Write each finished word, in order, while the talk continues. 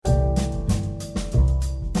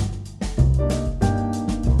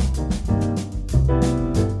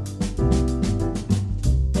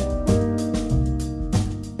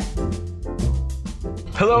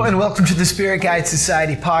Hello and welcome to the Spirit Guide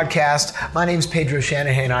Society podcast. My name is Pedro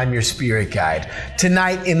Shanahan. I'm your Spirit Guide.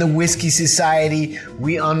 Tonight in the Whiskey Society,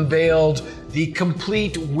 we unveiled the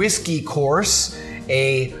complete whiskey course,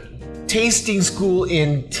 a tasting school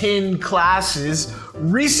in 10 classes,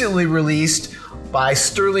 recently released by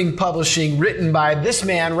Sterling Publishing, written by this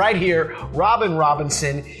man right here, Robin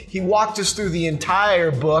Robinson. He walked us through the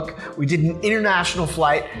entire book. We did an international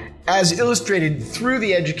flight as illustrated through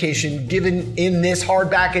the education given in this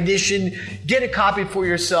hardback edition. Get a copy for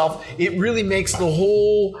yourself. It really makes the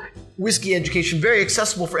whole whiskey education very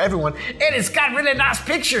accessible for everyone. And it's got really nice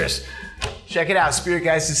pictures. Check it out, Spirit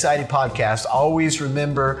Guide Society podcast. Always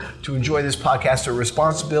remember to enjoy this podcast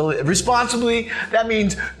responsibly. That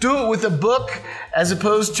means do it with a book as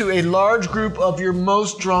opposed to a large group of your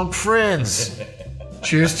most drunk friends.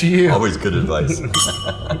 Cheers to you. Always good advice.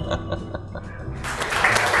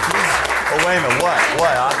 Oh, wait a minute, what?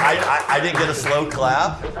 I didn't get a slow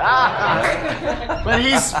clap? But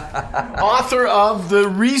he's author of the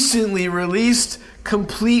recently released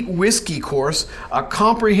Complete Whiskey Course, a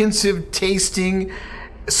comprehensive tasting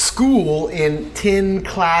school in 10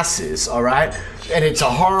 classes, all right? And it's a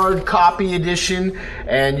hard copy edition,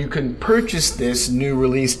 and you can purchase this new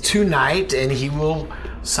release tonight, and he will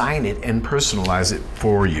sign it and personalize it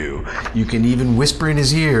for you. You can even whisper in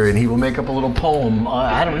his ear, and he will make up a little poem.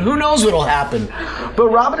 I don't know, who knows what'll happen. But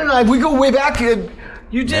Robin and I, we go way back.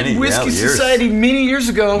 You did Whiskey Society many years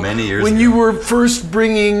ago. When you were first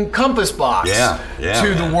bringing Compass Box to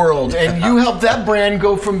the world. And you helped that brand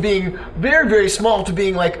go from being very, very small to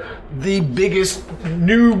being like the biggest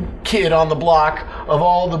new kid on the block of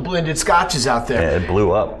all the blended scotches out there. Yeah, it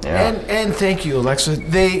blew up. Yeah. And thank you, Alexa.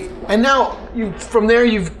 And now from there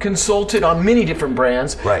you've consulted on many different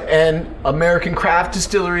brands. Right. And American craft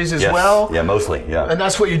distilleries as well. Yeah, mostly, yeah. And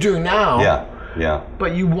that's what you're doing now. Yeah.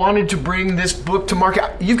 But you wanted to bring this book to market.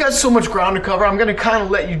 You've got so much ground to cover. I'm going to kind of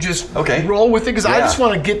let you just roll with it because I just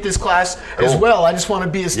want to get this class as well. I just want to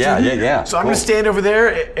be a student. Yeah. So I'm going to stand over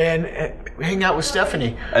there and hang out with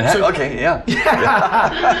Stephanie.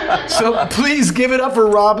 So please give it up for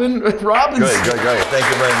Robin. Robin. Good. Thank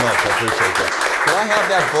you very much. I appreciate that. Can I have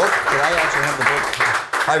that book? Can I actually have the book?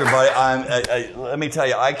 Hi, everybody. Let me tell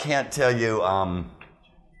you, I can't tell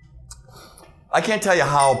you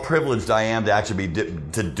how privileged I am to actually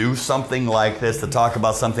to do something like this, to talk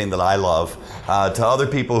about something that I love, to other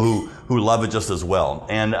people who love it just as well.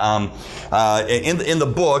 And in the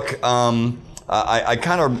book, I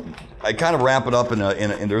kind of wrap it up in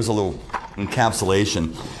there's a little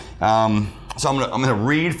encapsulation. So I'm gonna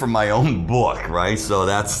read from my own book, right? So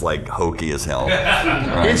that's like hokey as hell.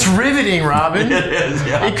 Right? It's riveting, Robin. It is.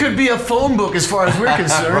 Yeah. It could be a phone book as far as we're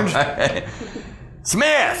concerned. Right.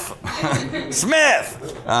 Smith!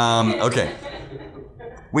 Okay.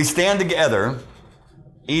 We stand together,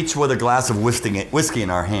 each with a glass of whiskey in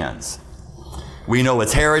our hands. We know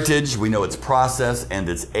its heritage, we know its process and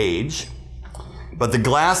its age. But the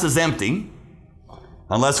glass is empty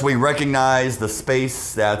unless we recognize the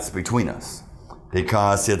space that's between us.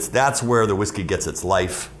 Because that's where the whiskey gets its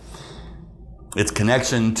life, its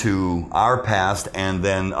connection to our past, and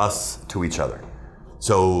then us to each other.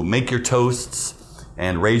 So make your toasts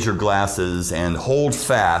and raise your glasses and hold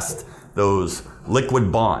fast those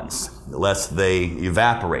liquid bonds lest they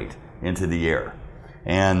evaporate into the air.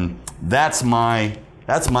 And that's my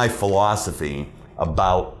philosophy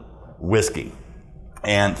about whiskey.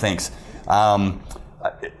 And thanks.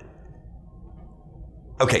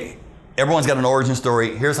 Okay, everyone's got an origin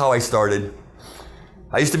story. Here's how I started.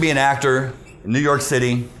 I used to be an actor in New York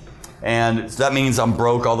City, and that means I'm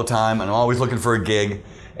broke all the time and I'm always looking for a gig.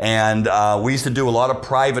 And we used to do a lot of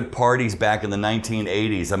private parties back in the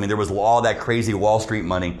 1980s. I mean, there was all that crazy Wall Street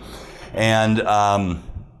money. And I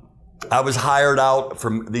was hired out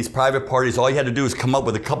from these private parties. All you had to do is come up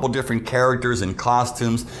with a couple different characters and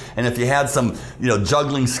costumes. And if you had some,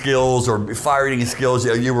 juggling skills or fighting skills,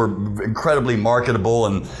 you were incredibly marketable.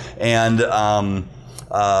 And a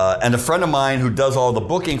friend of mine who does all the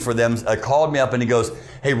booking for them called me up and he goes,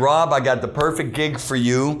 "Hey Rob, I got the perfect gig for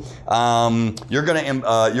you. You're gonna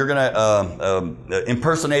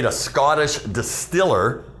impersonate a Scottish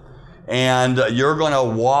distiller, and you're gonna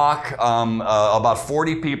walk about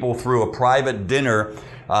 40 people through a private dinner,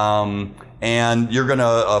 and you're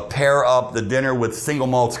gonna pair up the dinner with single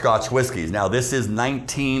malt Scotch whiskeys." Now this is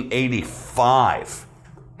 1985,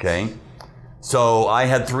 okay. So I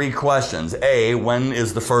had 3 questions. A, when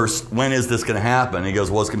is this going to happen? He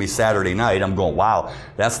goes, well, it's going to be Saturday night. I'm going, wow,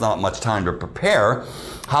 that's not much time to prepare.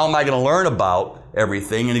 How am I going to learn about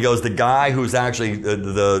everything? And he goes, the guy who's actually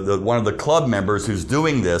the one of the club members who's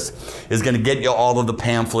doing this is going to get you all of the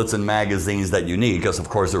pamphlets and magazines that you need, because of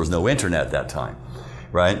course there was no internet at that time.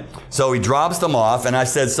 Right? So he drops them off, and I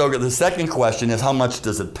said, so the second question is, how much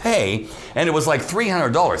does it pay? And it was like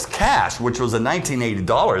 $300 cash, which was in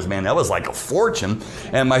 $1980, man. That was like a fortune.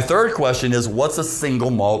 And my third question is, what's a single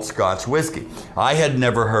malt Scotch whiskey? I had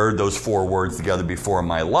never heard those 4 words together before in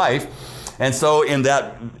my life. And so in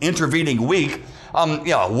that intervening week,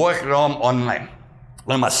 working on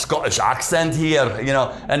my Scottish accent here,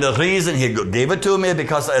 and the reason he gave it to me,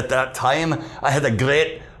 because at that time I had a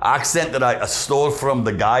great accent that I stole from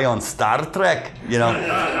the guy on Star Trek,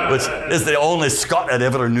 which is the only Scot I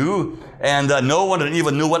ever knew. And no one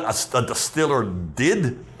even knew what a distiller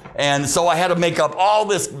did. And so I had to make up all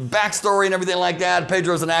this backstory and everything like that.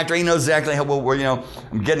 Pedro's an actor. He knows exactly how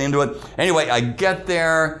I'm getting into it. Anyway, I get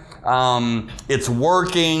there. It's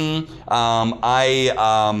working.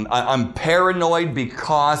 I'm paranoid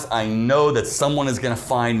because I know that someone is going to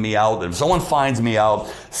find me out. If someone finds me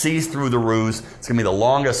out, sees through the ruse, it's going to be the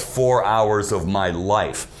longest 4 hours of my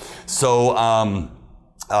life. So,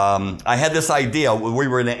 I had this idea. We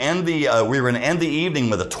were going to end the evening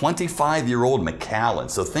with a 25-year-old Macallan.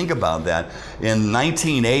 So think about that. In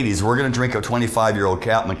 1980s, we're going to drink a 25-year-old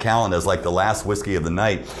Macallan as like the last whiskey of the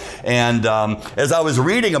night. And as I was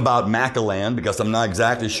reading about Macallan, because I'm not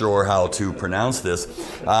exactly sure how to pronounce this,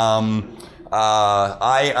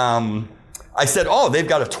 I said, oh, they've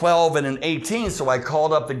got a 12 and an 18. So I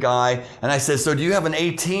called up the guy and I said, so do you have an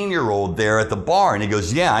 18-year-old there at the bar? And he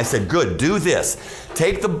goes, yeah. I said, good, do this.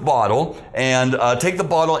 Take the bottle and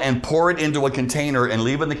pour it into a container and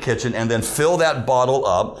leave it in the kitchen, and then fill that bottle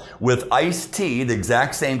up with iced tea, the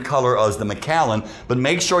exact same color as the Macallan, but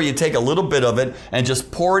make sure you take a little bit of it and just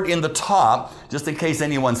pour it in the top, just in case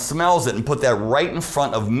anyone smells it, and put that right in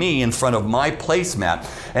front of me, in front of my placemat.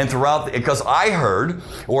 And because I heard,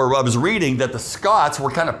 or I was reading, that the Scots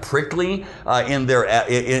were kind of prickly in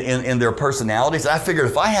their personalities. I figured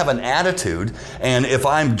if I have an attitude, and if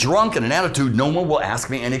I'm drunk in an attitude, no one will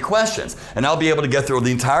ask me any questions. And I'll be able to get through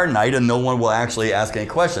the entire night and no one will actually ask any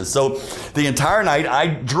questions. So the entire night I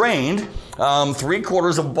drained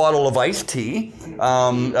 3/4 of a bottle of iced tea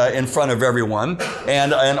in front of everyone.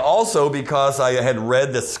 And also because I had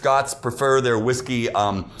read that Scots prefer their whiskey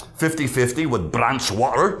 50-50 with branch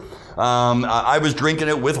water. I was drinking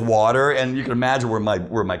it with water, and you can imagine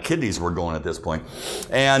where my kidneys were going at this point.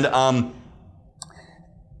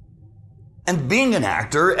 And being an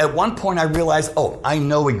actor, at one point I realized, I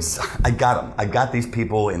know I got them. I got these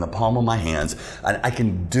people in the palm of my hands, and I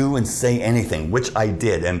can do and say anything, which I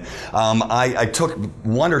did. And I took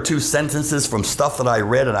 1 or 2 sentences from stuff that I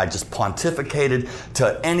read, and I just pontificated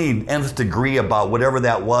to any nth degree about whatever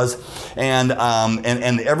that was. And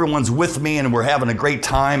everyone's with me, and we're having a great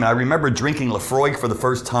time. And I remember drinking Lafroig for the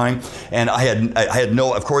first time, and I had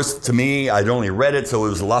no, of course, to me, I'd only read it, so it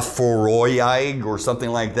was Lafroig or something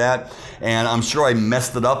like that. And I'm sure I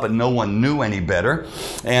messed it up and no one knew any better.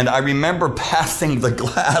 And I remember passing the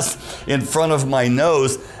glass in front of my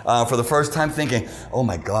nose for the first time, thinking, oh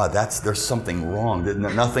my God, there's something wrong.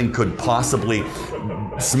 Nothing could possibly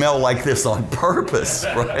smell like this on purpose,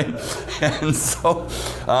 right? And so,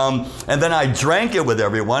 and then I drank it with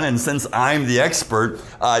everyone. And since I'm the expert,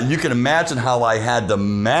 you can imagine how I had to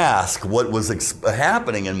mask what was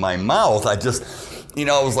happening in my mouth. I just... it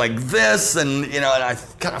was like this, and I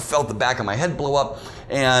kind of felt the back of my head blow up.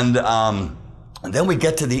 And then we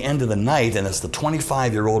get to the end of the night, and it's the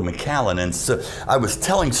 25-year-old Macallan. And so I was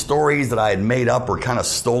telling stories that I had made up or kind of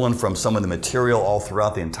stolen from some of the material all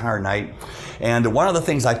throughout the entire night. And one of the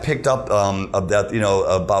things I picked up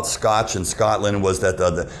about Scotch in Scotland was that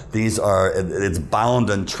it's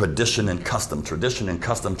bound in tradition and custom, tradition and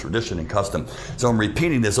custom, tradition and custom. So I'm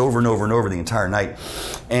repeating this over and over and over the entire night.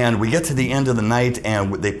 And we get to the end of the night,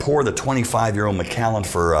 and they pour the 25-year-old Macallan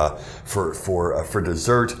for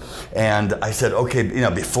dessert. And I said, okay,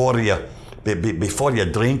 before you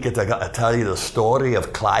drink it, I got to tell you the story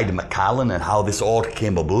of Clyde Macallan and how this all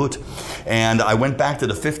came about. And I went back to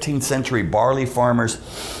the 15th century barley farmers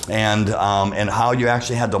and how you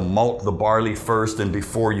actually had to malt the barley first and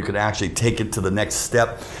before you could actually take it to the next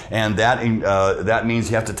step. And that means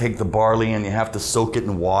you have to take the barley and you have to soak it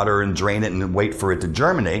in water and drain it and wait for it to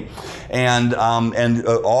germinate. And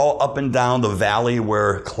all up and down the valley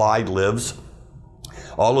where Clyde lives,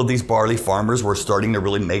 all of these barley farmers were starting to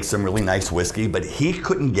really make some really nice whiskey, but he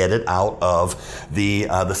couldn't get it out of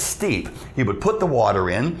the steep. He would put the water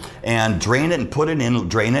in and drain it and put it in,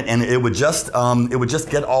 drain it, and it would just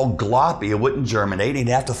get all gloppy. It wouldn't germinate. He'd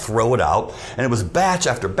have to throw it out, and it was batch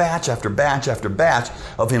after batch after batch after batch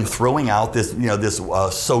of him throwing out this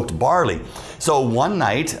soaked barley. So one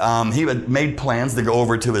night, he had made plans to go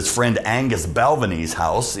over to his friend Angus Balvany's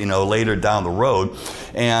house, later down the road.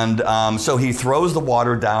 And so he throws the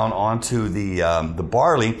water down onto the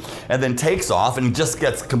barley and then takes off and just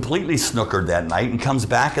gets completely snookered that night and comes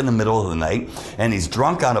back in the middle of the night. And he's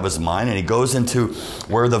drunk out of his mind, and he goes into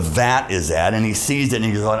where the vat is at, and he sees it, and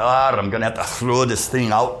he's going, I'm going to have to throw this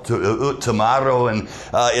thing out tomorrow. And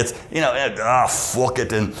fuck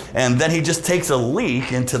it. And then he just takes a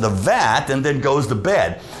leak into the vat and then goes to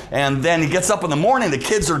bed. And then he gets up in the morning, the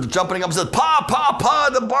kids are jumping up and says, Pa,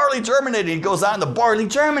 the barley germinated. He goes out and the barley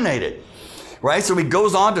germinated. Right? So he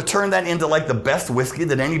goes on to turn that into like the best whiskey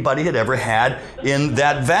that anybody had ever had in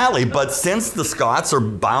that valley. But since the Scots are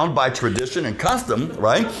bound by tradition and custom,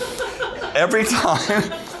 right? Every time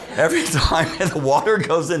the water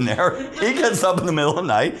goes in there, he gets up in the middle of the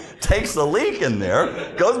night, takes the leak in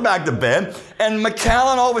there, goes back to bed, and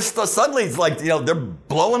Macallan suddenly it's like, they're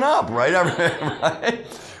blowing up, right? Right?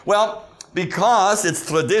 Well, because it's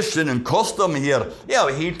tradition and custom here,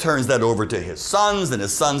 he turns that over to his sons, and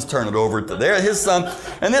his sons turn it over to his son.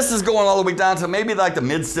 And this is going all the way down to maybe like the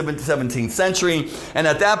mid-17th century. And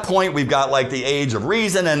at that point, we've got like the age of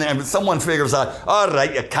reason, and someone figures out, all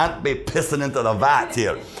right, you can't be pissing into the vat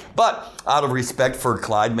here. But out of respect for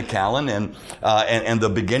Clyde Macallan and the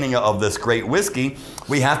beginning of this great whiskey,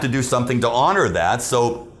 we have to do something to honor that.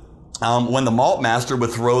 So when the malt master would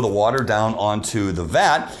throw the water down onto the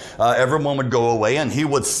vat, everyone would go away and he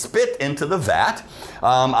would spit into the vat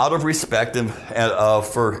out of respect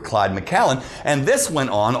for Clyde Macallan. And this went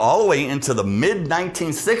on all the way into the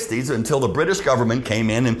mid-1960s until the British government came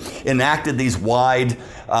in and enacted these wide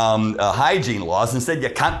hygiene laws and said you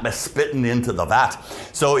can't be spitting into the vat.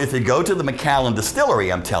 So if you go to the Macallan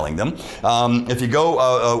distillery, I'm telling them, if you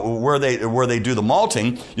go where they do the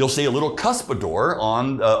malting, you'll see a little cuspidor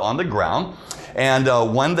on the ground. And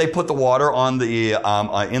when they put the water on the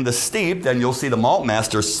in the steep, then you'll see the malt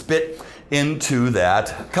master spit into that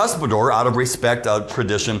cuspidor out of respect of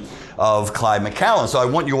tradition of Clyde Macallan. So I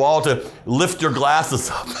want you all to lift your glasses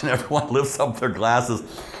up, and everyone lifts up their glasses.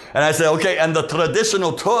 And I say, okay, and the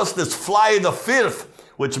traditional toast is Fly the Firth,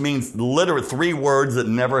 which means literally 3 words that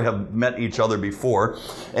never have met each other before.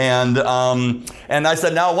 And I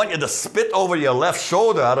said, now I want you to spit over your left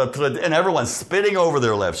shoulder, and everyone's spitting over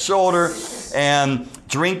their left shoulder and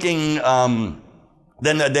drinking. Then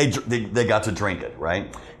they got to drink it,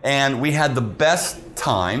 right? And we had the best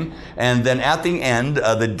time. And then at the end,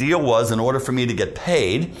 the deal was, in order for me to get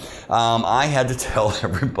paid, I had to tell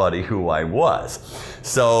everybody who I was.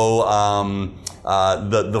 So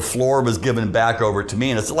the floor was given back over to me,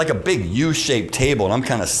 and it's like a big U-shaped table, and I'm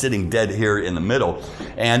kind of sitting dead here in the middle.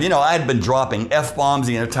 And I had been dropping F-bombs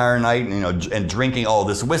the entire night, and drinking all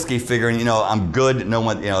this whiskey, figuring I'm good. No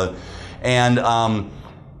one, and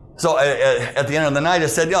so at the end of the night, I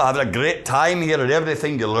said, I had a great time here, and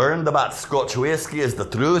everything you learned about Scotch whiskey is the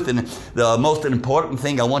truth. And the most important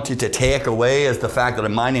thing I want you to take away is the fact that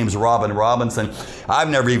my name's Robin Robinson. I've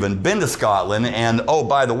never even been to Scotland. And oh,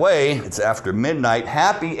 by the way, it's after midnight.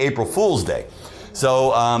 Happy April Fool's Day.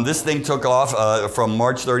 So this thing took off from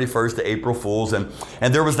March 31st to April Fool's, and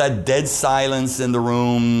there was that dead silence in the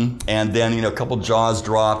room, and then a couple jaws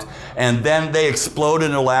dropped, and then they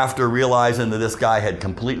exploded in laughter, realizing that this guy had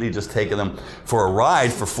completely just taken them for a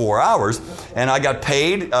ride for 4 hours. And I got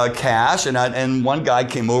paid cash, and one guy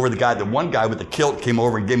came over, the one guy with the kilt came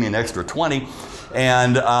over and gave me an extra 20,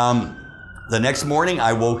 and the next morning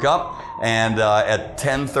I woke up. And at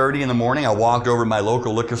 10:30 in the morning, I walked over to my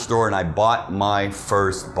local liquor store and I bought my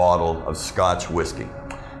first bottle of Scotch whiskey.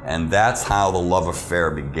 And that's how the love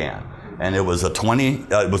affair began. And it was a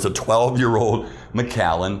 12-year-old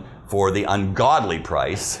Macallan for the ungodly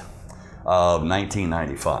price of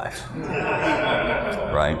 $19.95.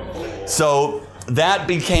 Right? So that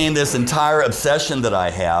became this entire obsession that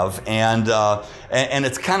I have, and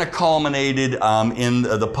it's kind of culminated in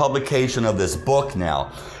the publication of this book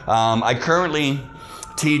now. I currently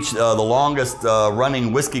teach the longest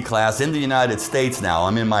running whiskey class in the United States now.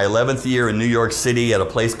 I'm in my 11th year in New York City at a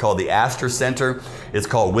place called the Astor Center. It's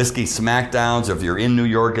called Whiskey Smackdowns. If you're in New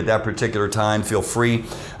York at that particular time, feel free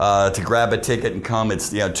to grab a ticket and come. It's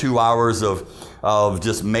 2 hours of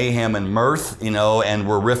just mayhem and mirth, and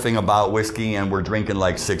we're riffing about whiskey, and we're drinking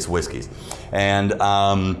like 6 whiskeys. And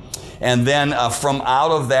And then from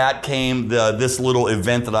out of that came this little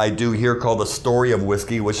event that I do here called The Story of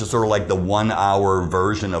Whiskey, which is sort of like the 1 hour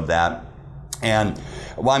version of that. And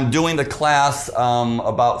I'm doing the class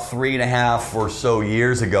about 3.5 or so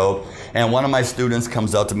years ago, and one of my students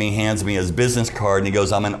comes up to me, hands me his business card, and he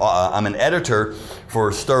goes, I'm an editor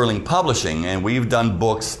for Sterling Publishing, and we've done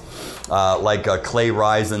books like Clay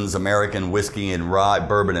Risen's American Whiskey and Rye,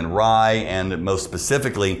 Bourbon and Rye, and most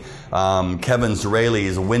specifically, Kevin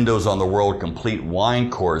Zraly's Windows on the World Complete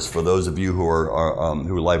Wine Course, for those of you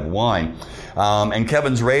who like wine. And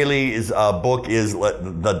Kevin Zraly's book is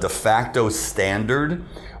the de facto standard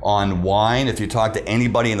on wine. If you talk to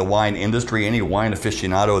anybody in the wine industry, any wine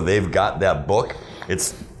aficionado, they've got that book.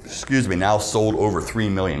 It's, now sold over 3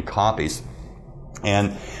 million copies.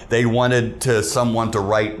 And they wanted someone to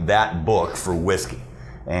write that book for whiskey.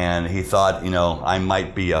 And he thought, I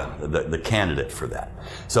might be the candidate for that.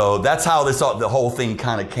 So that's how the whole thing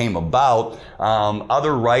kind of came about.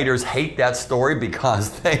 Other writers hate that story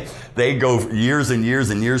because they go years and years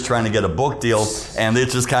and years trying to get a book deal, and it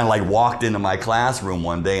just kind of like walked into my classroom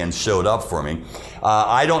one day and showed up for me.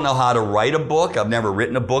 I don't know how to write a book. I've never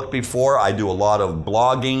written a book before. I do a lot of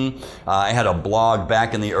blogging. I had a blog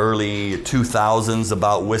back in the early 2000s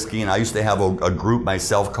about whiskey, and I used to have a group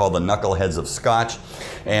myself called the Knuckleheads of Scotch.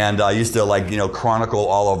 And I used to chronicle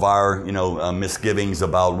all of our, misgivings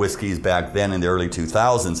about whiskeys back then in the early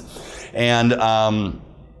 2000s.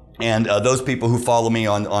 And those people who follow me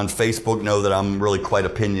on Facebook know that I'm really quite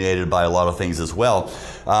opinionated by a lot of things as well.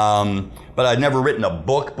 But I'd never written a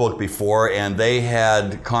book before, and they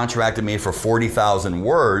had contracted me for 40,000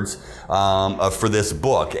 words for this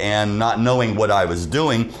book. And not knowing what I was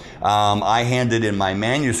doing, I handed in my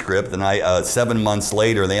manuscript, and 7 months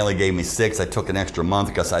later, they only gave me 6. I took an extra month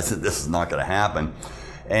because I said, this is not going to happen.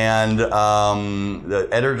 And the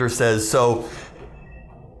editor says, so,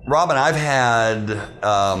 Robin, I've had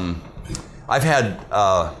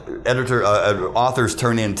authors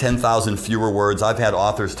turn in 10,000 fewer words. I've had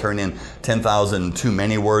authors turn in 10,000 too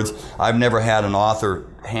many words. I've never had an author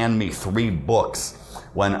hand me 3 books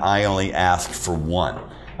when I only asked for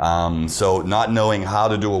 1. So not knowing how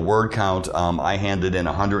to do a word count, I handed in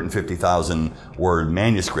a 150,000 word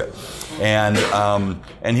manuscript. And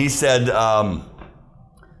he said,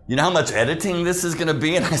 you know how much editing this is going to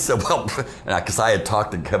be? And I said, well, because I had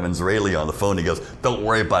talked to Kevin Zraly on the phone. He goes, don't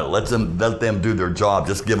worry about it. Let them do their job.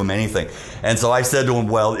 Just give them anything. And so I said to him,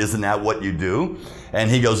 well, isn't that what you do? And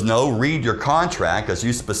he goes, no, read your contract, because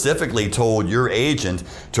you specifically told your agent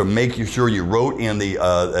to make sure you wrote in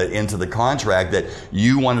into the contract that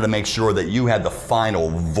you wanted to make sure that you had the final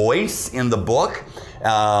voice in the book.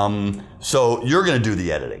 So you're going to do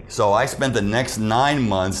the editing. So I spent the next 9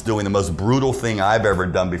 months doing the most brutal thing I've ever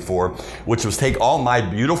done before, which was take all my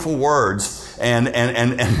beautiful words and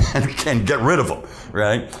get rid of them,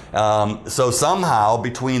 right? So somehow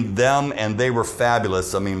between them, and they were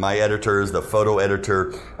fabulous. I mean, my editors, the photo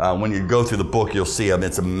editor, when you go through the book, you'll see them.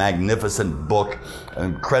 It's a magnificent book.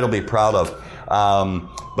 I'm incredibly proud of.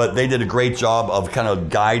 But they did a great job of kind of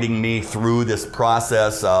guiding me through this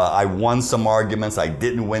process. I won some arguments. I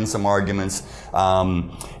didn't win some arguments. What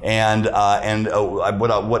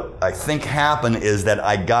I think happened is that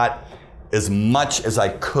I got as much as I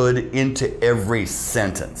could into every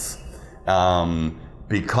sentence.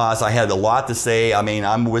 Because I had a lot to say. I mean,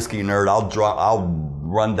 I'm a whiskey nerd. I'll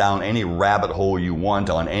run down any rabbit hole you want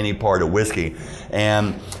on any part of whiskey.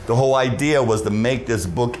 And the whole idea was to make this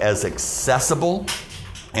book as accessible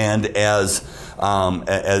and as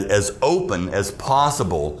open as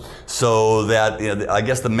possible, so that, I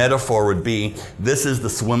guess the metaphor would be, this is the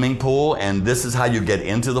swimming pool, and this is how you get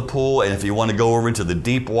into the pool, and if you want to go over into the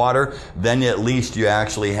deep water, then at least you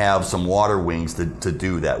actually have some water wings to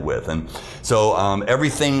do that with. And so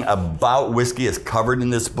everything about whiskey is covered in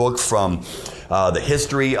this book, from the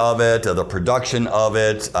history of it, the production of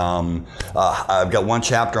it. I've got one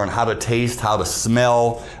chapter on how to taste, how to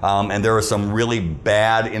smell, and there is some really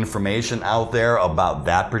bad information out there about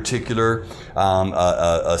that particular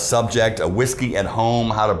a subject. A whiskey at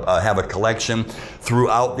home, how to have a collection.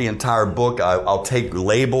 Throughout the entire book, I'll take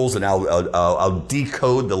labels and I'll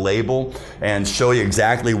decode the label and show you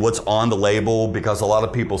exactly what's on the label, because a lot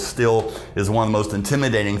of people still, is one of the most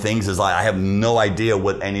intimidating things, is I have no idea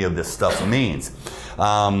what any of this stuff means.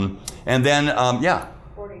 And then, yeah.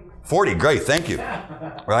 40, great, thank you.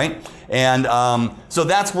 Right? And so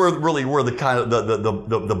that's where the kind of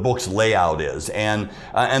the book's layout is. And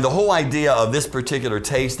the whole idea of this particular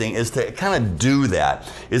tasting is to kind of do that,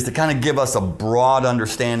 is to kind of give us a broad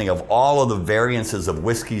understanding of all of the variances of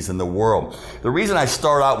whiskeys in the world. The reason I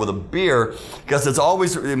start out with a beer, because it's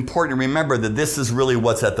always important to remember that this is really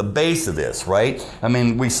what's at the base of this, right? I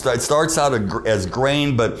mean, it starts out as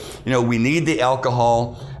grain, but we need the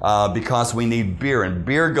alcohol because we need beer. And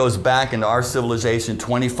beer goes back into our civilization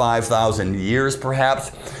 25,000 years,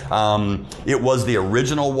 perhaps. It was the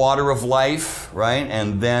original water of life, right?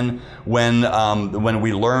 And then when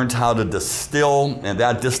we learned how to distill, and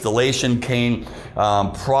that distillation came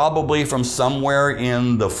probably from somewhere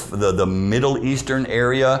in the Middle Eastern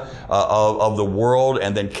area of the world,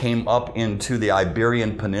 and then came up into the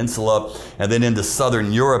Iberian Peninsula, and then into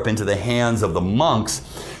Southern Europe, into the hands of the monks,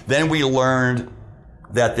 then we learned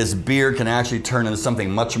that this beer can actually turn into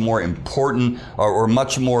something much more important or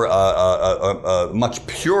much more, much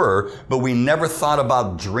purer, but we never thought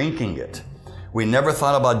about drinking it. We never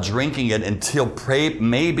thought about drinking it until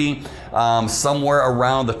maybe somewhere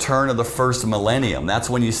around the turn of the first millennium. That's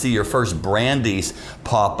when you see your first brandies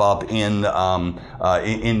pop up in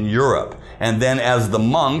Europe. And then as the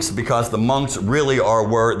monks, because the monks really are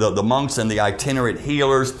where the monks and the itinerant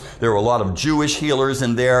healers, there were a lot of Jewish healers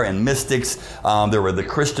in there and mystics. There were the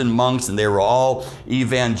Christian monks, and they were all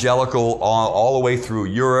evangelical all the way through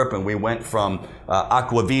Europe. And we went from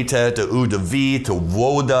Aquavita to Eau-de-Vie to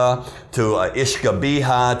Voda to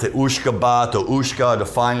Ishkabiha to Ushkaba to Ushka to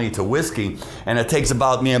finally to whiskey. And it takes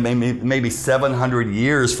about maybe 700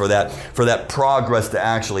 years for that progress to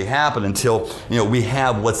actually happen until we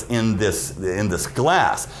have what's in this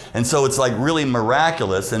glass. And so it's like really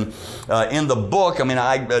miraculous. And in the book,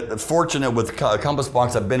 I'm fortunate with Compass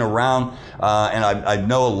Box. I've been around and I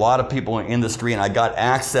know a lot of people in the industry, and I got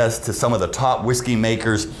access to some of the top whiskey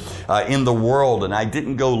makers in the world. And I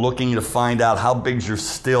didn't go looking to find out how big's your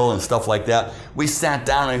still and stuff like that. We sat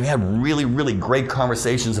down and we had really, really great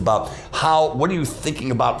conversations about what are you thinking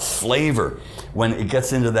about flavor when it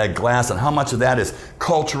gets into that glass, and how much of that is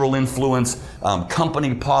cultural influence,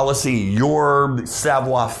 company policy, your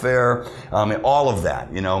savoir-faire, all of that,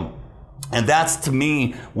 And that's, to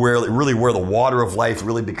me, where the water of life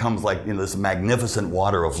really becomes like this magnificent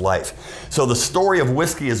water of life. So the story of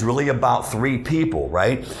whiskey is really about three people,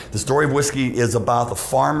 right? The story of whiskey is about the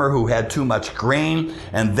farmer who had too much grain,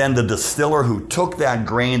 and then the distiller who took that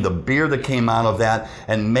grain, the beer that came out of that,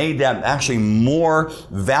 and made that actually more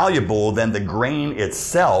valuable than the grain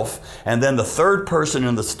itself. And then the third person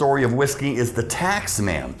in the story of whiskey is the tax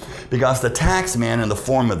man, because the tax man, in the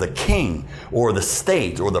form of the king or the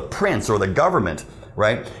state or the prince or the government,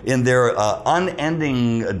 right, in their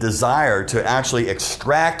unending desire to actually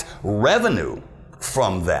extract revenue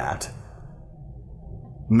from that,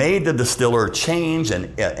 made the distiller change and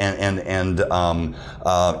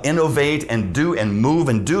innovate and do and move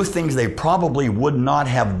and do things they probably would not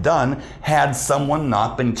have done had someone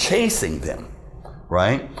not been chasing them.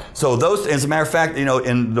 Right? So those, as a matter of fact,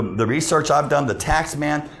 in the research I've done, the tax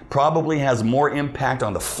man probably has more impact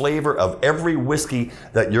on the flavor of every whiskey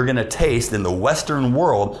that you're going to taste in the Western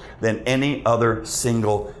world than any other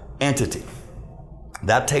single entity.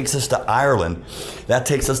 That takes us to Ireland. That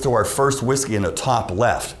takes us to our first whiskey in the top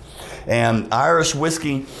left. And Irish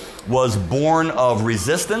whiskey was born of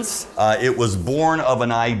resistance. It was born of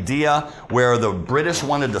an idea where the British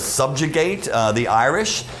wanted to subjugate the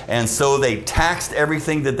Irish, and so they taxed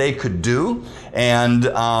everything that they could do. And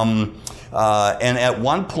at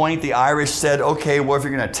one point, the Irish said, okay, well, if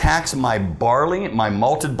you're going to tax my barley, my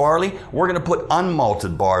malted barley, we're going to put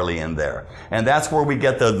unmalted barley in there. And that's where we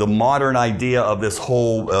get the modern idea of this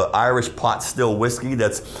whole Irish pot still whiskey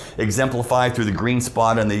that's exemplified through the green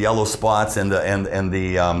spot and the yellow spots and the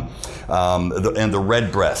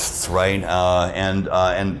red breasts, right?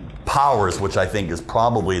 And Powers, which I think is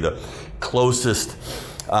probably the closest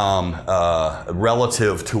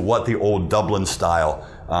relative to what the old Dublin style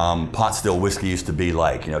pot still whiskey used to be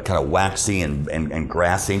like, kind of waxy and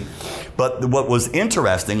grassy. But what was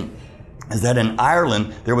interesting is that in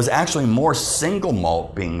Ireland, there was actually more single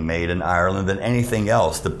malt being made in Ireland than anything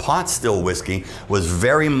else. The pot still whiskey was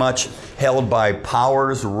very much held by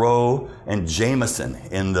Powers, Rowe, and Jameson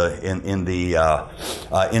in Dublin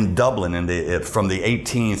from the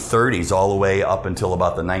 1830s all the way up until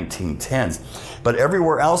about the 1910s. But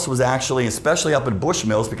everywhere else was actually, especially up at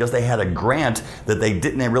Bushmills, because they had a grant that they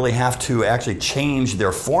didn't really have to actually change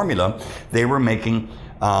their formula, they were making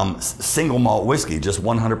single malt whiskey, just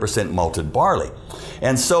 100% malted barley.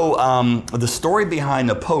 And so the story behind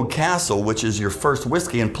Napogue Castle, which is your first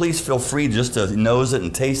whiskey, and please feel free just to nose it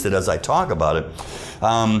and taste it as I talk about it.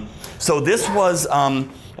 So this was,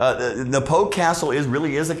 Napogue Castle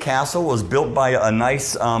really is a castle. It was built by a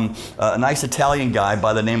nice Italian guy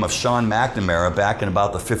by the name of Sean McNamara back in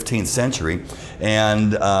about the 15th century.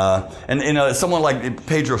 And someone like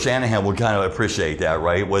Pedro Shanahan would kind of appreciate that,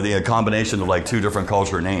 right? With a combination of like two different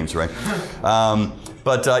culture names, right?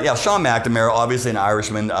 But Sean McNamara, obviously an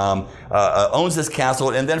Irishman, owns this castle,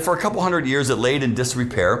 and then for a couple hundred years it laid in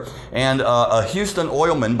disrepair. And a Houston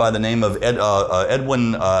oilman by the name of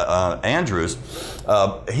Edwin Andrews,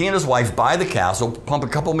 he and his wife buy the castle, pump a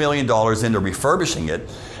couple $1 million into refurbishing it,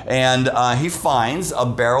 and he finds a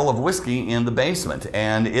barrel of whiskey in the basement,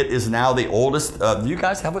 and it is now the oldest. Do you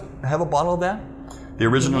guys have a bottle of that? The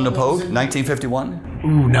original Napogue, 1951?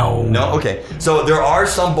 Ooh, no. No? Okay. So there are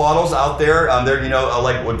some bottles out there.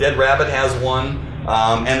 Like Dead Rabbit has one.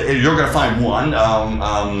 And you're going to find one.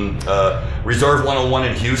 Reserve 101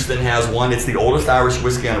 in Houston has one. It's the oldest Irish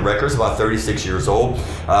whiskey on record. It's about 36 years old.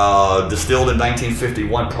 Distilled in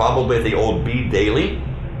 1951, probably at the old B. Daly.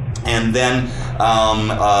 And then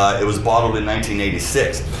it was bottled in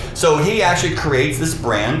 1986. So he actually creates this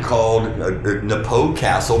brand called Napogue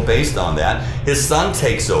Castle based on that. His son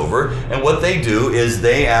takes over, and what they do is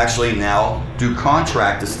they actually now do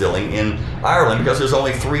contract distilling in Ireland because there's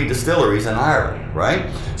only 3 distilleries in Ireland,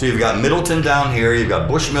 right? So you've got Middleton down here, you've got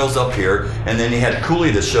Bushmills up here, and then you had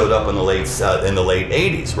Cooley that showed up in the late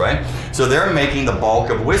 80s, right? So they're making the bulk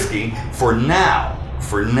of whiskey for now.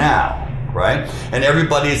 Right? And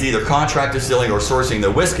everybody is either contract distilling or sourcing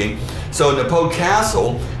their whiskey. So Napogue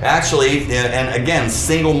Castle actually, and again,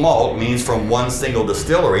 single malt means from one single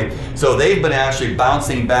distillery. So they've been actually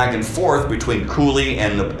bouncing back and forth between Cooley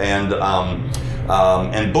and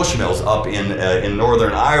Bushmills up in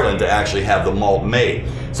Northern Ireland to actually have the malt made.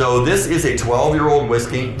 So this is a 12-year-old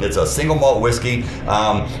whiskey. It's a single malt whiskey.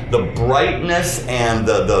 The brightness and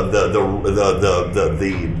the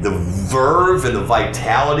verve and the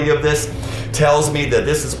vitality of this tells me that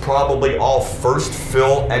this is probably all first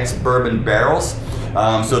fill ex-bourbon barrels.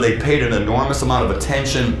 So they paid an enormous amount of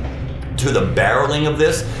attention to the barreling of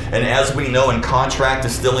this, and as we know in contract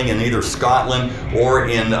distilling in either Scotland or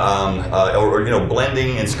in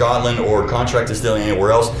blending in Scotland or contract distilling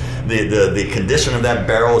anywhere else, the condition of that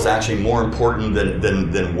barrel is actually more important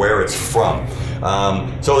than where it's from.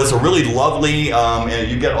 So it's a really lovely,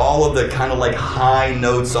 and you get all of the kind of like high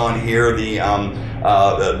notes on here.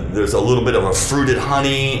 There's a little bit of a fruited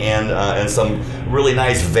honey and some really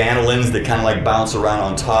nice vanillins that kind of like bounce around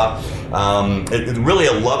on top. It's really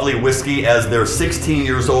a lovely whiskey. As they're 16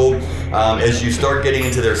 years old, as you start getting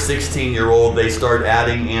into their 16-year-old, they start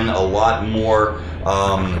adding in a lot more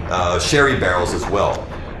sherry barrels as well.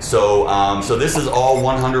 So this is all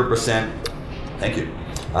 100%. Thank you.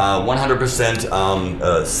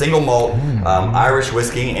 100% single malt Irish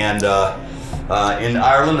whiskey, and in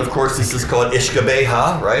Ireland, of course, this is called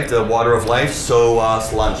Ishkabeha, right? The water of life. So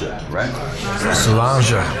Sláinte, right?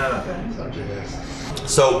 Sláinte.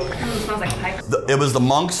 So it was the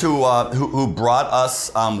monks who brought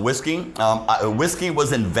us whiskey. Whiskey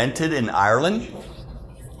was invented in Ireland.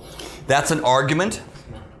 That's an argument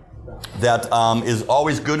that is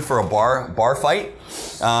always good for a bar fight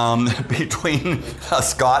between a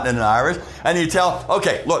Scot and an Irish. And you tell,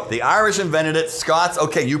 okay, look, the Irish invented it, Scots,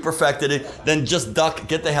 okay, you perfected it, then just duck,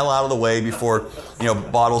 get the hell out of the way before,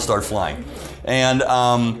 bottles start flying. And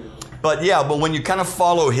but when you kind of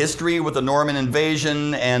follow history with the Norman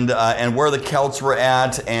invasion and where the Celts were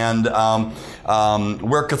at and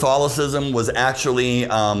where Catholicism was actually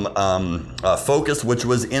focused, which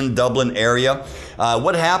was in Dublin area,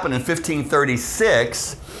 what happened in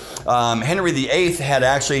 1536? Henry VIII had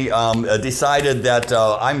actually decided that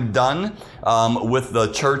I'm done with the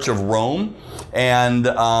Church of Rome, and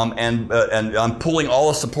I'm pulling all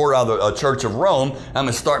the support out of the Church of Rome. I'm going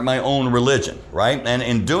to start my own religion, right? And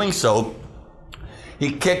in doing so,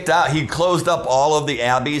 he closed up all of the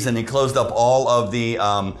abbeys, and he closed up all of the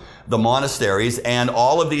monasteries, and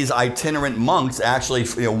all of these itinerant monks actually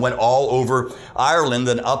went all over Ireland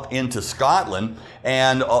and up into Scotland.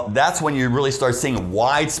 And that's when you really start seeing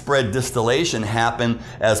widespread distillation happen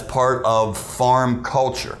as part of farm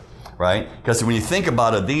culture, right? Because when you think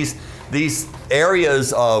about it, these these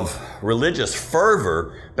areas of religious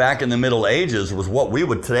fervor back in the Middle Ages was what we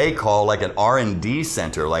would today call like an R&D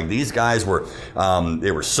center. Like these guys were,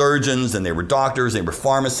 they were surgeons and they were doctors, they were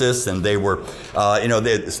pharmacists, and they were,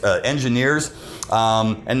 engineers.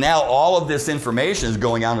 And now all of this information is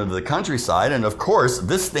going out into the countryside. And of course,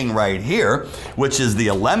 this thing right here, which is the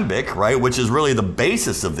alembic, right, which is really the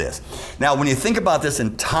basis of this. Now, when you think about this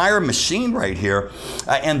entire machine right here,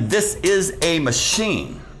 and this is a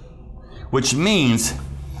machine, which means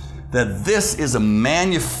that this is a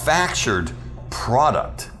manufactured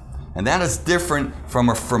product. And that is different from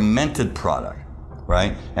a fermented product,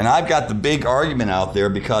 right? And I've got the big argument out there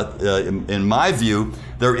because, in my view,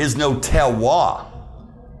 there is no terroir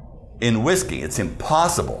in whiskey. It's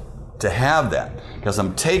impossible to have that because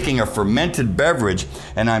I'm taking a fermented beverage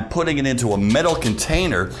and I'm putting it into a metal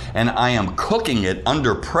container and I am cooking it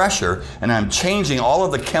under pressure and I'm changing all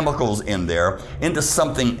of the chemicals in there into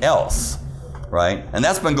something else, right? And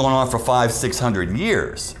that's been going on for 500-600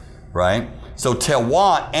 years, right? So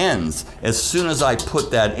terroir ends as soon as I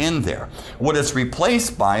put that in there. What it's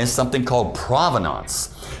replaced by is something called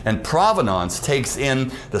provenance. And provenance takes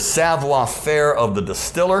in the savoir-faire of the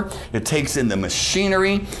distiller, it takes in the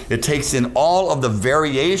machinery, it takes in all of the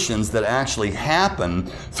variations that actually happen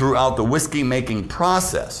throughout the whiskey making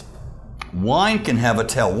process. Wine can have a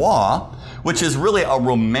terroir, which is really a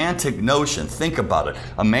romantic notion. Think about it.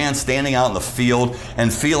 A man standing out in the field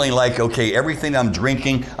and feeling like, okay, everything I'm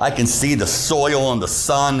drinking, I can see the soil and the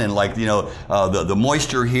sun and like, the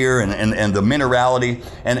moisture here and the minerality,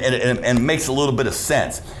 and it makes a little bit of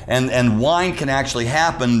sense. And wine can actually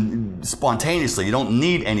happen spontaneously. You don't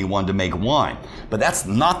need anyone to make wine. But that's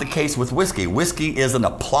not the case with whiskey. Whiskey is an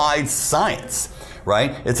applied science,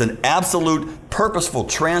 right? It's an absolute purposeful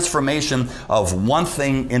transformation of one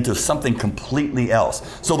thing into something completely else.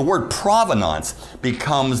 So the word provenance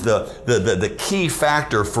becomes the key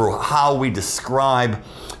factor for how we describe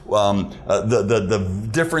the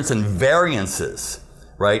difference in variances,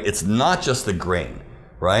 right? It's not just the grain,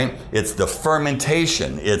 right? It's the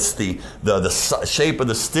fermentation. It's the shape of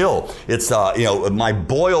the still. It's my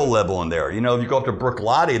boil level in there. If you go up to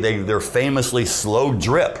Bruichladdich, they're famously slow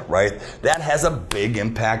drip, right? That has a big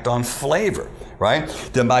impact on flavor, right?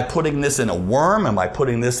 Then by putting this in a worm and by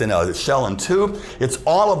putting this in a shell and tube, it's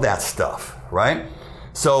all of that stuff, right?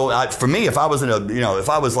 So for me, if I was if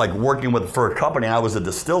I was like working for a company, I was a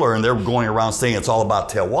distiller, and they're going around saying it's all about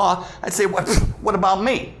terroir, I'd say, what about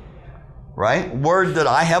me? Right? Word that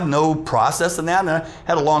I have no process in that. And I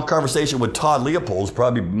had a long conversation with Todd Leopold,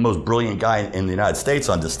 probably the most brilliant guy in the United States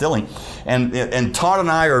on distilling. And Todd and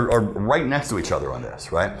I are right next to each other on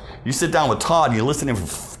this, right? You sit down with Todd and you listen to him for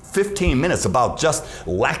 15 minutes about just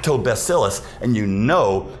lactobacillus, and you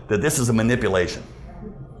know that this is a manipulation.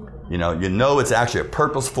 You know it's actually a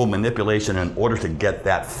purposeful manipulation in order to get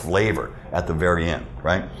that flavor at the very end,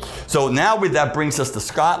 right? So now that brings us to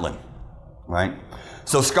Scotland, right?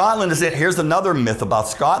 So Scotland is it. Here's another myth about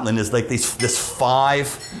Scotland: is like this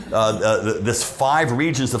five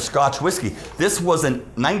regions of Scotch whiskey. This was a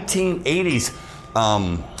 1980s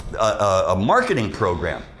a marketing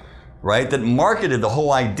program, right? That marketed the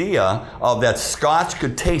whole idea of that Scotch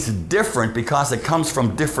could taste different because it comes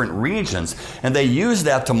from different regions, and they used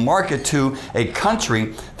that to market to a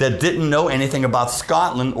country that didn't know anything about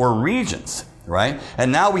Scotland or regions. Right?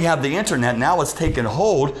 And now we have the internet, now it's taken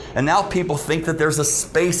hold, and now people think that there's a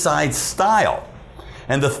Speyside style.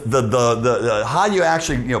 And the how you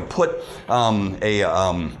actually put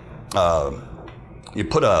you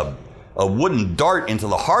put a wooden dart into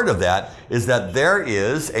the heart of that is that there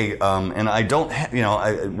is and I don't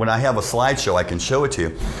when I have a slideshow I can show it to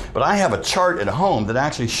you, but I have a chart at home that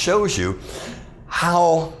actually shows you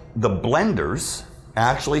how the blenders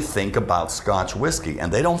actually think about Scotch whiskey,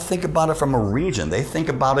 and they don't think about it from a region. They think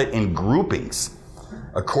about it in groupings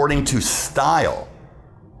according to style.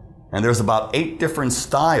 And there's about 8 different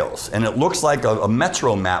styles, and it looks like a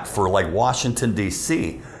metro map for like Washington,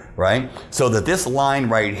 D.C., right? So that this line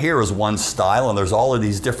right here is one style, and there's all of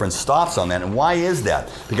these different stops on that. And why is that?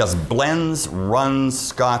 Because blends run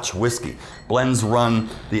Scotch whiskey. Blends run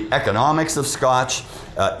the economics of Scotch.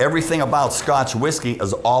 Everything about Scotch whiskey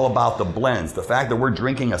is all about the blends. The fact that we're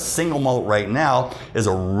drinking a single malt right now is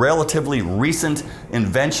a relatively recent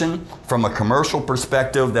invention from a commercial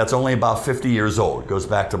perspective that's only about 50 years old. It goes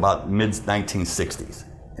back to about mid-1960s.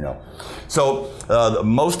 So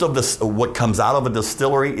most of this, what comes out of a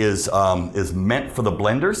distillery is meant for the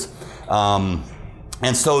blenders.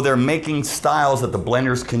 And so they're making styles that the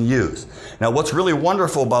blenders can use. Now, what's really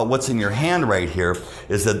wonderful about what's in your hand right here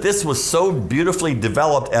is that this was so beautifully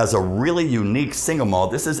developed as a really unique single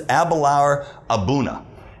malt. This is Abelard Abuna.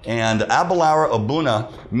 And Abalaura Abuna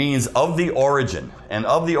means of the origin. And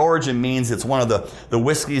of the origin means it's one of the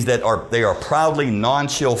whiskeys that are proudly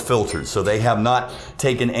non-chill filtered. So they have not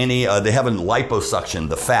taken any, they haven't liposuctioned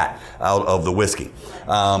the fat out of the whiskey.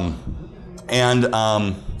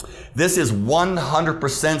 This is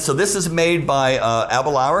 100%, so this is made by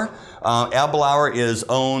Abalaura. Abalaura is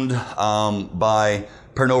owned by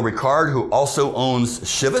Pernod Ricard, who also owns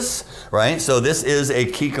Chivas, right? So this is a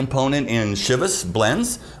key component in Chivas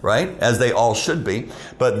blends, right? As they all should be.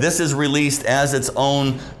 But this is released as its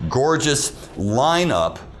own gorgeous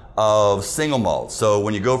lineup of single malts. So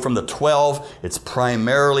when you go from the 12, it's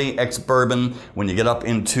primarily ex-bourbon. When you get up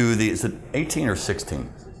into the, is it 18 or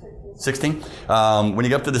 16? 16? When you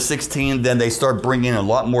get up to the 16, then they start bringing a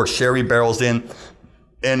lot more sherry barrels in.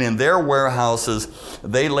 And in their warehouses,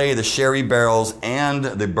 they lay the sherry barrels and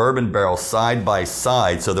the bourbon barrels side by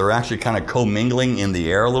side. So they're actually kind of commingling in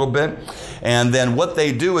the air a little bit. And then what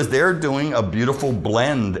they do is they're doing a beautiful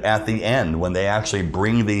blend at the end when they actually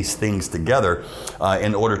bring these things together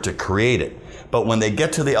in order to create it. But when they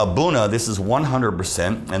get to the Abuna, this is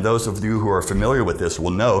 100%, and those of you who are familiar with this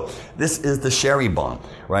will know, this is the sherry bomb,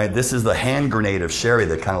 right? This is the hand grenade of sherry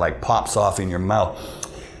that kind of like pops off in your mouth.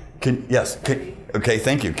 Okay,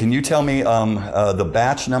 thank you. Can you tell me the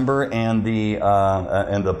batch number and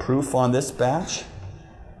the proof on this batch?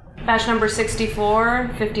 Batch number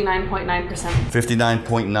 64, 59.9%.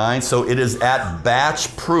 59.9, so it is at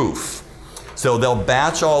batch proof. So they'll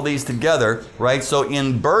batch all these together, right? So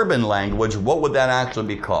in bourbon language, what would that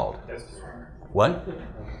actually be called? What?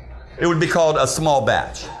 It would be called a small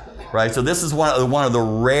batch, right? So this is one of the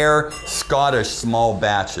rare Scottish small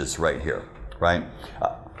batches right here, right?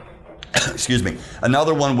 Excuse me.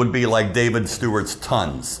 Another one would be like David Stewart's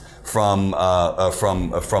Tons from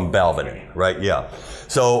Balvenie, right? Yeah.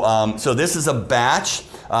 So this is a batch,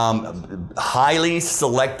 highly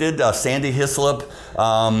selected. Sandy Hislop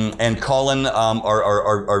and Colin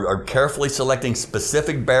are carefully selecting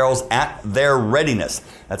specific barrels at their readiness.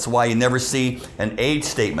 That's why you never see an age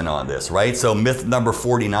statement on this, right? So myth number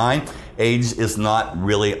 49, age is not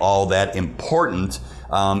really all that important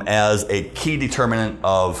as a key determinant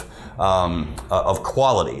of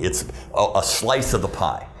quality. It's a slice of the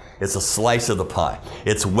pie. It's a slice of the pie.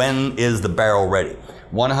 It's when is the barrel ready.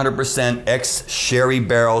 100% ex-sherry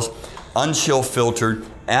barrels, unchill filtered,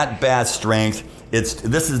 at batch strength.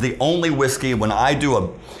 This is the only whiskey, when I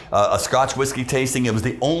do a Scotch whiskey tasting, it was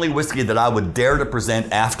the only whiskey that I would dare to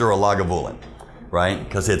present after a Lagavulin, right?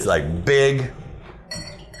 Because it's like big,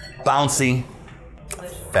 bouncy,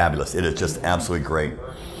 fabulous. It is just absolutely great.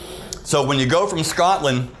 So when you go from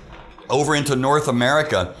Scotland over into North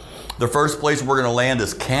America, the first place we're going to land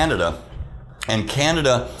is Canada. And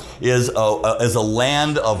Canada is a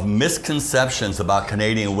land of misconceptions about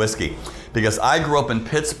Canadian whiskey. Because I grew up in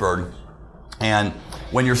Pittsburgh, and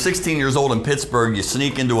when you're 16 years old in Pittsburgh, you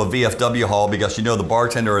sneak into a VFW hall because you know the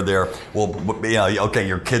bartender there will, okay,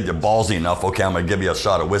 your kid, you're ballsy enough, okay, I'm going to give you a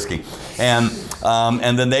shot of whiskey. And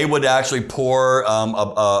then they would actually pour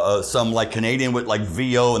some like Canadian with like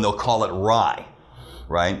VO, and they'll call it rye.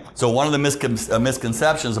 Right? So one of the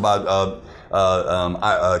misconceptions about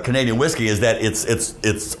Canadian whiskey is that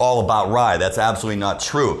it's all about rye. That's absolutely not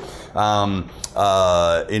true. In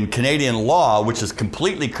Canadian law, which is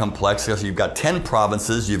completely complex, because you've got 10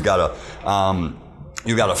 provinces, you've got a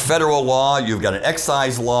federal law, you've got an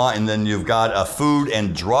excise law, and then you've got a food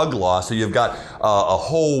and drug law. So you've got a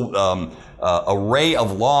whole array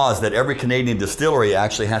of laws that every Canadian distillery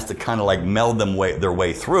actually has to kind of like meld their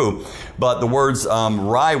way through. But the words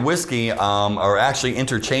rye whiskey are actually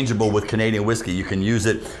interchangeable with Canadian whiskey. You can use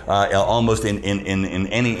it almost in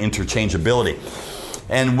any interchangeability.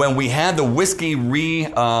 And when we had the whiskey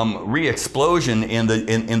re-explosion in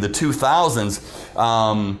the 2000s,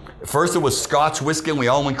 first it was Scotch whiskey, and we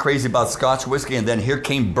all went crazy about Scotch whiskey, and then here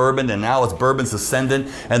came bourbon, and now it's bourbon's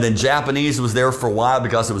ascendant, and then Japanese was there for a while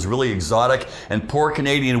because it was really exotic, and poor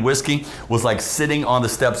Canadian whiskey was like sitting on the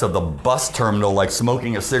steps of the bus terminal, like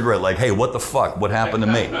smoking a cigarette, like, hey, what the fuck? What happened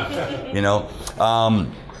to me? You know?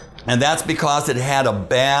 And that's because it had a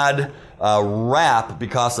bad rap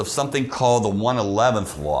because of something called the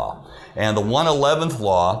 111th law. And the 111th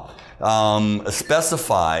law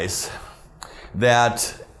specifies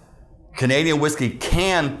that Canadian whiskey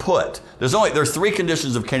can put there's three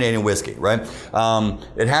conditions of Canadian whiskey, right?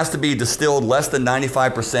 It has to be distilled less than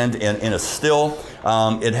 95% in a still.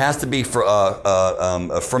 It has to be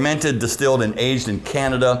fermented, distilled, and aged in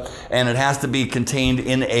Canada, and it has to be contained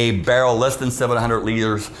in a barrel less than 700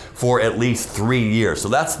 liters for at least 3 years. So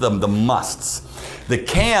that's the musts. The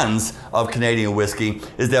cans of Canadian whiskey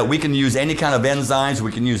is that we can use any kind of enzymes.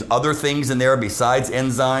 We can use other things in there besides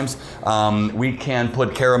enzymes. We can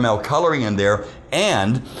put caramel coloring in there,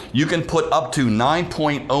 and you can put up to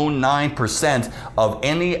 9.09% of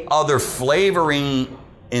any other flavoring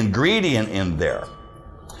ingredient in there.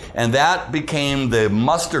 And that became the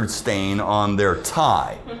mustard stain on their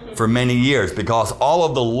tie for many years, because all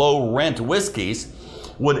of the low rent whiskeys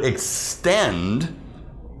would extend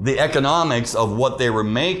the economics of what they were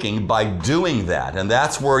making by doing that. And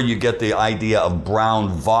that's where you get the idea of brown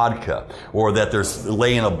vodka, or that they're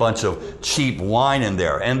laying a bunch of cheap wine in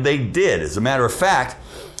there. And they did, as a matter of fact.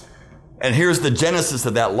 And here's the genesis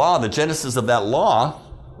of that law. The genesis of that law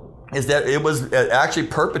is that it was actually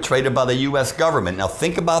perpetrated by the U.S. government. Now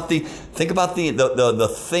think about the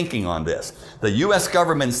thinking on this. The U.S.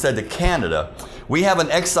 government said to Canada, we have an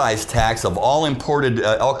excise tax of all imported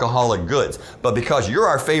alcoholic goods, but because you're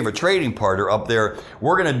our favorite trading partner up there,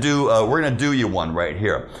 we're gonna do you one right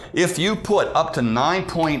here. If you put up to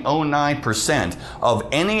 9.09% of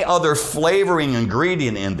any other flavoring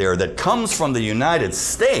ingredient in there that comes from the United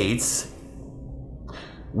States,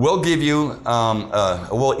 we'll give you,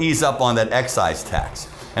 we'll ease up on that excise tax.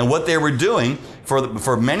 And what they were doing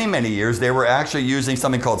for many, many years, they were actually using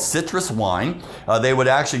something called citrus wine. They would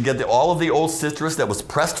actually get all of the old citrus that was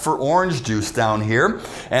pressed for orange juice down here,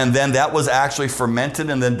 and then that was actually fermented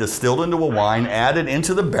and then distilled into a wine, added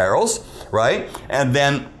into the barrels, right? And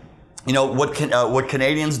then, you know, what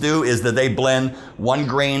Canadians do is that they blend one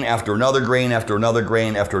grain after another grain after another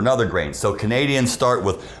grain after another grain. So Canadians start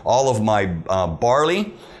with all of my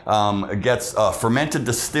barley. It gets fermented,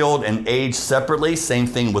 distilled, and aged separately. Same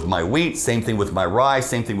thing with my wheat, same thing with my rye,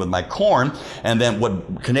 same thing with my corn. And then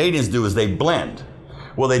what Canadians do is they blend.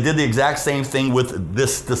 Well, they did the exact same thing with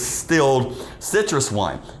this distilled citrus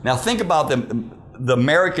wine. Now think about the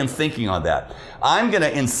American thinking on that. I'm going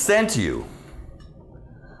to incent you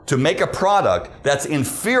to make a product that's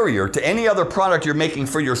inferior to any other product you're making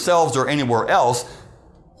for yourselves or anywhere else,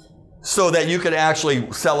 so that you could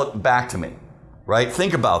actually sell it back to me. Right?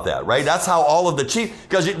 Think about that, right? That's how all of the cheap,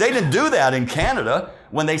 because they didn't do that in Canada.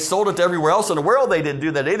 When they sold it to everywhere else in the world, they didn't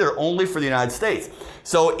do that either, only for the United States.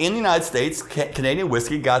 So in the United States, Canadian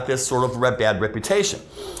whiskey got this sort of bad reputation.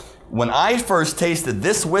 When I first tasted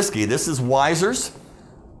this whiskey, this is Wiser's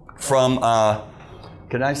from, the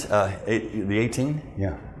 18?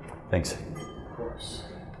 Yeah, thanks. Of course.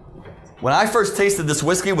 When I first tasted this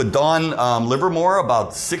whiskey with Don Livermore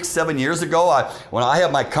about 6-7 years ago, when I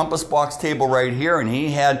had my compass box table right here, and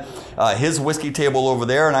he had his whiskey table over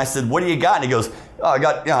there, and I said, "What do you got?" And he goes, "Oh, I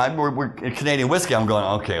got, we're Canadian whiskey." I'm going,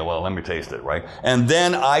 "Okay, well, let me taste it," right? And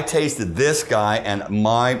then I tasted this guy, and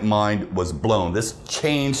my mind was blown. This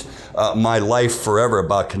changed my life forever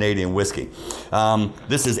about Canadian whiskey.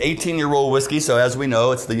 This is 18-year-old whiskey, so as we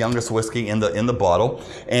know, it's the youngest whiskey in the bottle,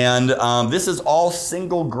 and this is all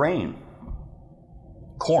single grain.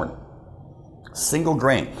 Corn. Single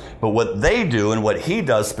grain. But what they do, and what he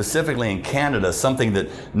does specifically in Canada, something that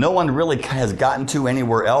no one really has gotten to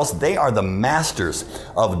anywhere else, they are the masters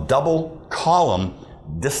of double column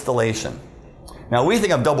distillation. Now, we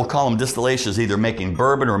think of double column distillation as either making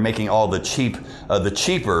bourbon or making all the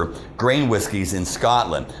cheaper grain whiskeys in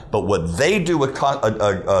Scotland. But what they do with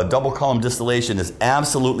double column distillation is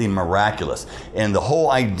absolutely miraculous. And the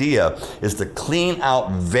whole idea is to clean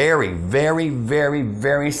out very, very, very,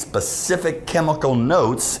 very specific chemical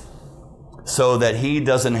notes so that he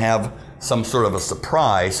doesn't have some sort of a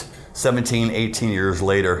surprise 17, 18 years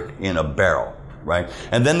later in a barrel, right?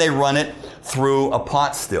 And then they run it through a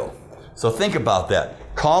pot still. So think about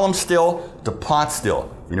that. Column still to pot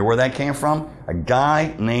still. You know where that came from? A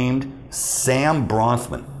guy named Sam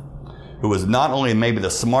Bronfman, who was not only maybe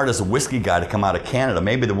the smartest whiskey guy to come out of Canada,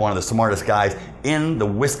 maybe one of the smartest guys in the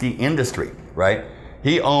whiskey industry, right?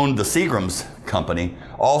 He owned the Seagram's company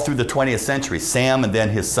all through the 20th century. Sam and then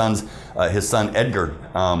his son Edgar,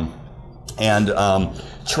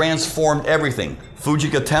 transformed everything.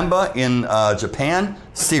 Fujigatemba in Japan,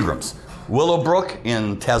 Seagram's. Willowbrook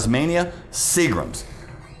in Tasmania, Seagram's.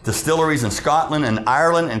 Distilleries in Scotland and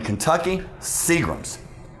Ireland and Kentucky, Seagram's.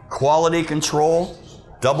 Quality control,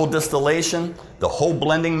 double distillation, the whole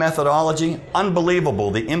blending methodology, unbelievable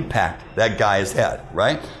the impact that guy has had,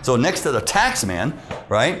 right? So next to the tax man,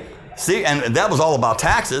 right? See, and that was all about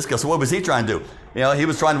taxes, because what was he trying to do? You know, he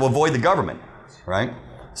was trying to avoid the government, right?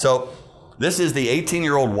 So This is the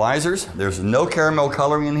 18-year-old Wiser's. There's no caramel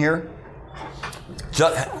coloring in here.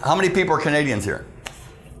 How many people are Canadians here?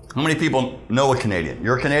 How many people know a Canadian?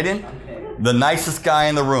 You're a Canadian? The nicest guy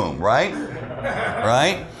in the room, right?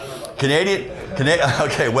 Right? Canadian.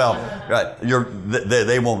 Okay, well, right,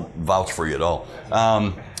 they won't vouch for you at all.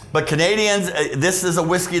 But Canadians, this is a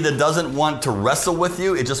whiskey that doesn't want to wrestle with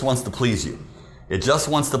you. It just wants to please you. It just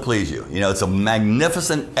wants to please you. You know, it's a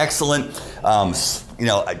magnificent, excellent,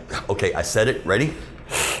 okay, I said it. Ready?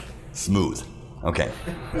 Smooth. Okay.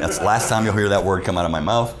 That's the last time you'll hear that word come out of my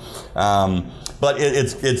mouth. But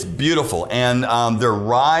it's beautiful. And their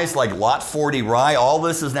ryes, like Lot 40 rye, all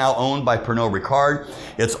this is now owned by Pernod Ricard.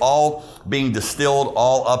 It's all being distilled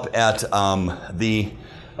all up at the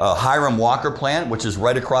Hiram Walker plant, which is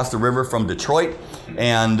right across the river from Detroit.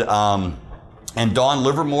 And Don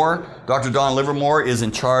Livermore, Dr. Don Livermore is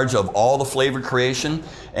in charge of all the flavor creation.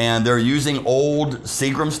 And they're using old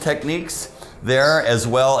Seagram's techniques there, as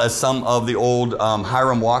well as some of the old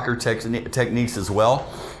Hiram Walker techniques as well.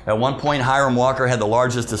 At one point, Hiram Walker had the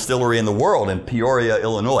largest distillery in the world in Peoria,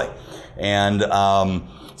 Illinois. And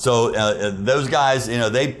so those guys, you know,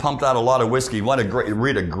 they pumped out a lot of whiskey. You want to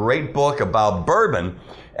read a great book about bourbon,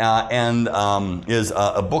 is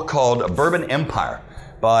a book called Bourbon Empire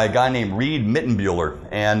by a guy named Reed Mittenbuehler.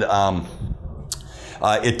 And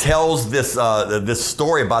it tells this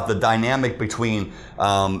story about the dynamic between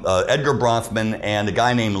Edgar Bronfman and a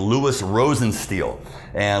guy named Louis Rosenstiel.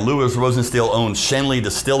 And Louis Rosenstiel owned Shenley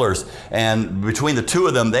Distillers. And between the two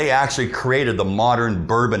of them, they actually created the modern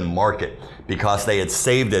bourbon market because they had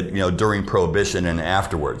saved it, you know, during Prohibition and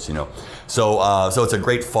afterwards, you know. So it's a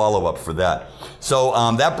great follow-up for that. So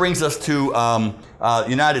that brings us to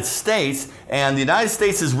United States. And the United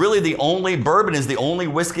States is really bourbon is the only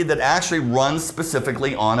whiskey that actually runs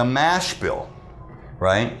specifically on a mash bill.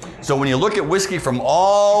 Right? So when you look at whiskey from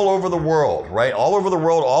all over the world, right? All over the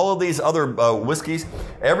world, all of these other whiskeys,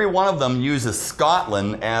 every one of them uses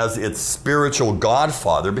Scotland as its spiritual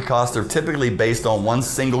godfather because they're typically based on one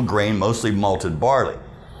single grain, mostly malted barley.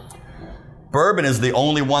 Bourbon is the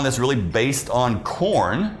only one that's really based on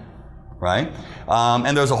corn, right?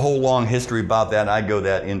 And there's a whole long history about that. I go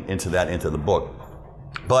into the book.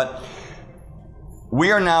 But we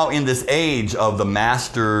are now in this age of the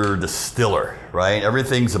master distiller, right?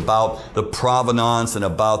 Everything's about the provenance and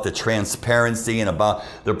about the transparency and about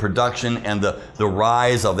the production and the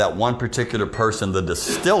rise of that one particular person, the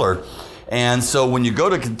distiller. And so when you go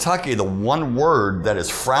to Kentucky, the one word that is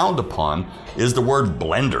frowned upon is the word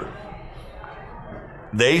blender.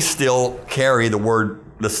 They still carry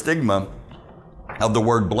the stigma of the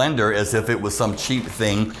word blender as if it was some cheap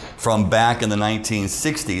thing from back in the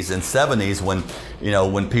 1960s and 70s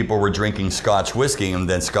when people were drinking Scotch whiskey, and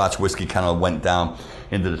then Scotch whiskey kind of went down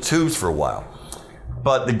into the tubes for a while.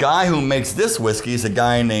 But the guy who makes this whiskey is a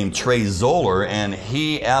guy named Trey Zoller, and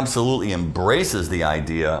he absolutely embraces the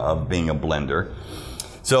idea of being a blender.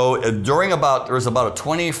 So there was about a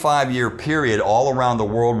 25-year period all around the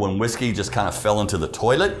world when whiskey just kind of fell into the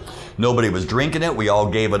toilet. Nobody was drinking it. We all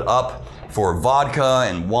gave it up for vodka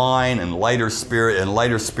and wine and lighter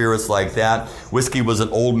spirits like that. Whiskey was an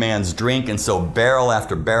old man's drink, and so barrel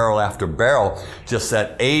after barrel after barrel just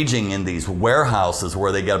sat aging in these warehouses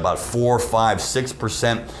where they get about 4, 5,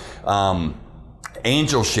 6%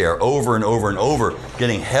 angel share over and over and over,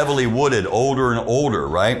 getting heavily wooded, older and older,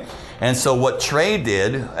 right? And so what Trey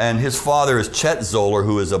did, and his father is Chet Zoller,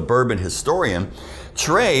 who is a bourbon historian.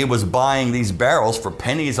 Trey was buying these barrels for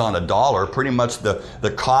pennies on a dollar. Pretty much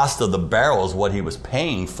the cost of the barrel is what he was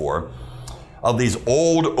paying for. Of these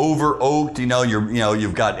old over oaked,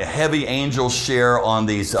 you've got a heavy angel share on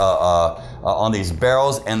these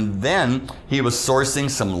barrels, and then he was sourcing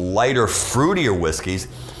some lighter, fruitier whiskeys,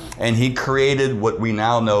 and he created what we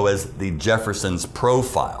now know as the Jefferson's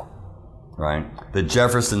Profile, right? The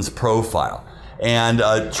Jefferson's Profile. And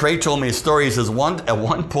Trey told me a story. He says at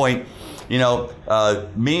one point,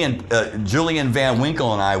 me and Julian Van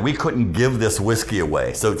Winkle and I, we couldn't give this whiskey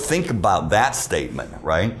away. So think about that statement,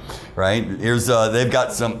 right? Right? Here's they've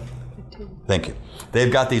got some. Thank you.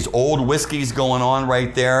 They've got these old whiskeys going on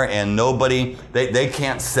right there, and they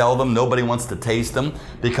can't sell them. Nobody wants to taste them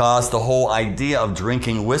because the whole idea of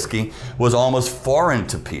drinking whiskey was almost foreign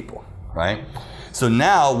to people, right? So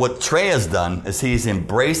now what Trey has done is he's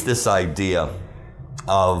embraced this idea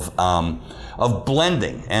of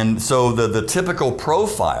blending. And so the typical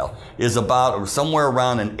profile is about somewhere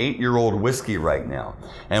around an 8-year-old whiskey right now.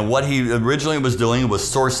 And what he originally was doing was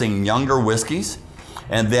sourcing younger whiskeys.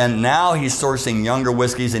 And then now he's sourcing younger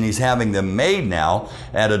whiskeys, and he's having them made now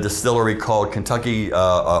at a distillery called Kentucky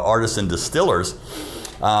Artisan Distillers.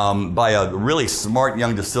 by a really smart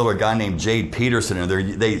young distiller, a guy named Jade Peterson. And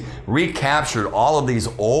they recaptured all of these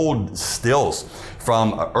old stills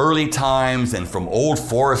from early times and from Old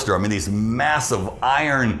Forester. I mean, these massive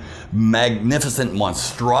iron, magnificent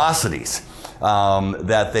monstrosities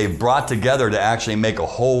that they brought together to actually make a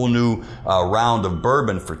whole new round of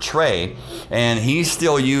bourbon for Trey. And he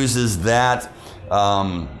still uses that.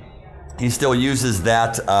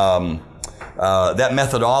 That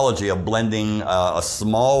methodology of blending a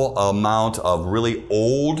small amount of really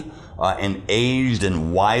old and aged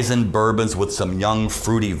and wizened bourbons with some young,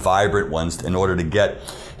 fruity, vibrant ones in order to get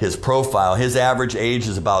his profile. His average age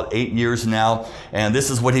is about 8 years now, and this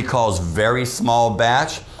is what he calls very small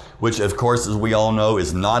batch, which of course, as we all know,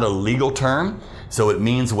 is not a legal term. So it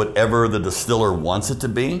means whatever the distiller wants it to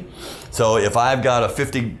be. So if I've got a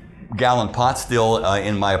 50-gallon pot still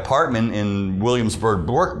in my apartment in Williamsburg,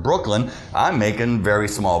 Brooklyn, I'm making very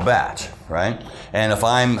small batch, right? And if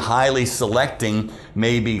I'm highly selecting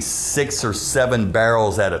maybe 6 or 7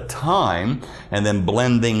 barrels at a time and then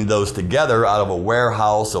blending those together out of a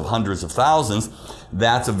warehouse of hundreds of thousands,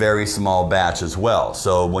 that's a very small batch as well.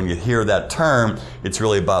 So when you hear that term, it's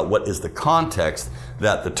really about what is the context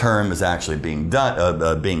that the term is actually being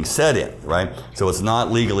said in, right? So it's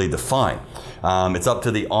not legally defined. It's up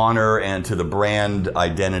to the honor and to the brand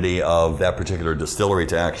identity of that particular distillery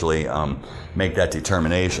to actually make that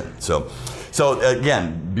determination. So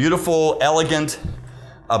again, beautiful, elegant,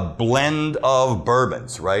 a blend of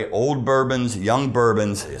bourbons, right? Old bourbons, young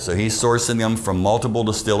bourbons. So he's sourcing them from multiple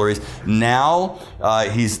distilleries. Now,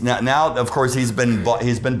 of course, he's been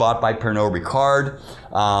bought by Pernod Ricard.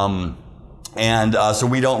 So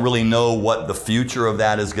we don't really know what the future of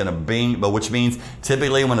that is going to be, but which means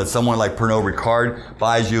typically when it's someone like Pernod Ricard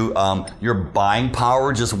buys you, your buying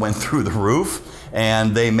power just went through the roof,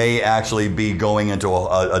 and they may actually be going into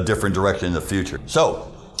a different direction in the future. So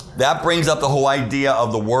that brings up the whole idea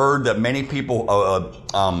of the word that many people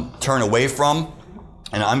turn away from,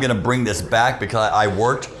 and I'm going to bring this back because I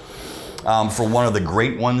worked for one of the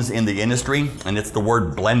great ones in the industry, and it's the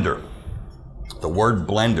word blender. The word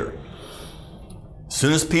blender. As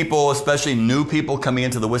soon as people, especially new people coming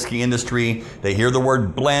into the whiskey industry, they hear the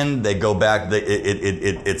word blend, they go back,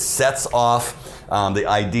 it sets off the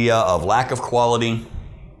idea of lack of quality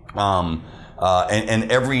and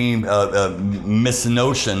every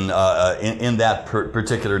misnotion in that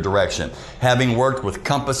particular direction. Having worked with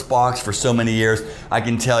Compass Box for so many years, I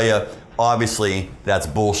can tell you, obviously, that's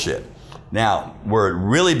bullshit. Now, where it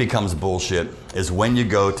really becomes bullshit is when you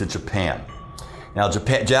go to Japan. Now,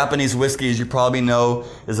 Japanese whiskey, as you probably know,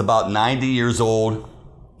 is about 90 years old.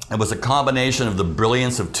 It was a combination of the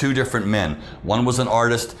brilliance of 2 different men. One was an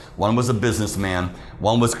artist, one was a businessman.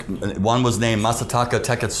 One was named Masataka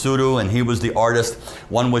Taketsuru, and he was the artist.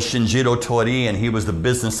 One was Shinjiro Tori, and he was the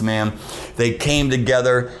businessman. They came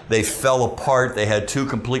together, they fell apart. They had 2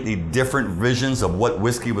 completely different visions of what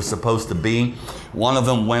whiskey was supposed to be. One of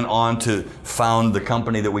them went on to found the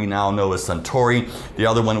company that we now know as Suntory. The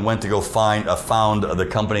other one went to go found the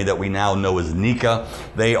company that we now know as Nikka.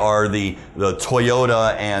 They are the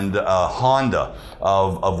Toyota and Honda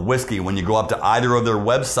of whiskey. When you go up to either of their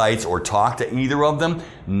websites or talk to either of them,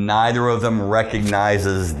 neither of them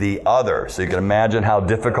recognizes the other. So you can imagine how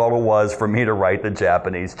difficult it was for me to write the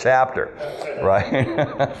Japanese chapter,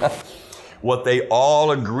 right? What they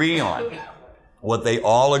all agree on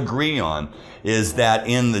is that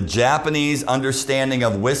in the Japanese understanding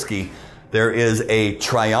of whiskey, there is a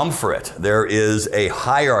triumvirate, there is a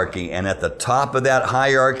hierarchy, and at the top of that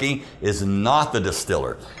hierarchy is not the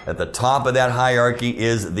distiller. At the top of that hierarchy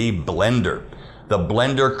is the blender. The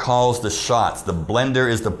blender calls the shots. The blender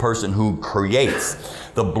is the person who creates.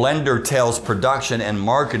 The blender tells production and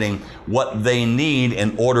marketing what they need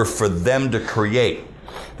in order for them to create.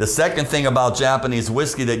 The second thing about Japanese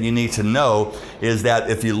whiskey that you need to know is that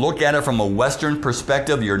if you look at it from a Western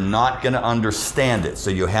perspective, you're not going to understand it. So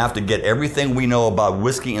you have to get everything we know about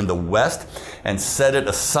whiskey in the West and set it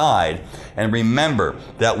aside. And remember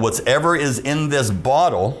that whatever is in this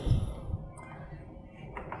bottle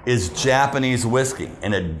is Japanese whiskey,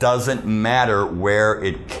 and it doesn't matter where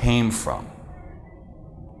it came from.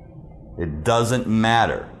 It doesn't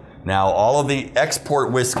matter. Now, all of the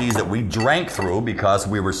export whiskeys that we drank through because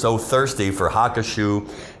we were so thirsty for Hakushu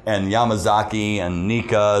and Yamazaki and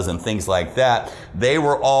Nikkas and things like that, they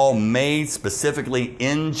were all made specifically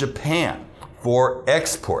in Japan for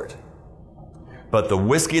export. But the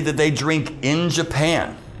whiskey that they drink in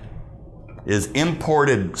Japan is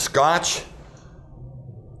imported Scotch,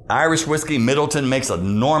 Irish whiskey, Middleton makes an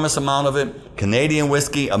enormous amount of it. Canadian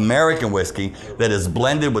whiskey, American whiskey that is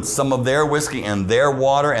blended with some of their whiskey and their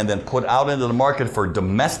water and then put out into the market for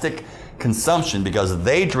domestic consumption because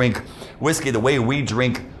they drink whiskey the way we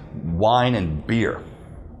drink wine and beer.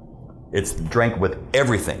 It's drank with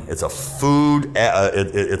everything. It's a food.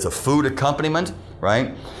 It's a food accompaniment,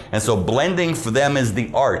 right? And so blending for them is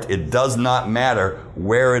the art. It does not matter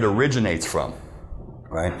where it originates from,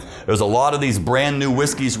 right? There's a lot of these brand new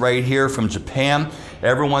whiskeys right here from Japan.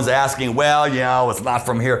 Everyone's asking, well, you know, it's not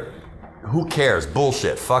from here. Who cares?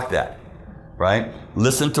 Bullshit. Fuck that, right?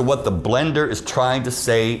 Listen to what the blender is trying to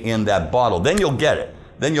say in that bottle. Then you'll get it.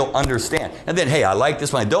 Then you'll understand. And then, hey, I like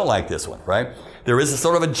this one. I don't like this one, right? There is a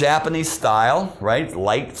sort of a Japanese style, right?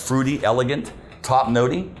 Light, fruity, elegant,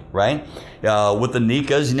 top-notey, right? With the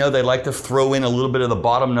Nikas, you know, they like to throw in a little bit of the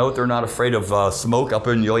bottom note. They're not afraid of smoke up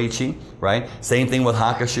in Yoichi, right? Same thing with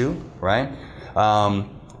Hakushu, right?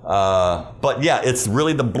 But yeah, it's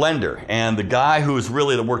really the blender. And the guy who's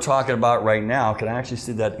really that we're talking about right now, can I actually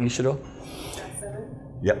see that Ishido?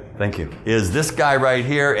 Yep, thank you. Is this guy right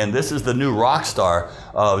here, and this is the new rock star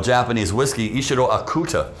of Japanese whiskey, Ishido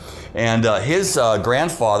Akuta. And his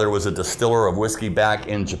grandfather was a distiller of whiskey back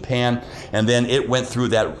in Japan, and then it went through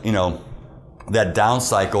that, you know, that down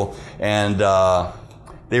cycle, and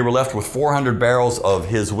they were left with 400 barrels of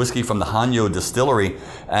his whiskey from the Hanyo distillery,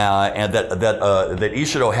 and that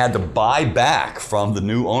Ishido had to buy back from the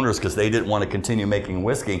new owners because they didn't want to continue making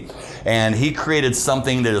whiskey. And he created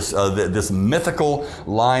something that is this mythical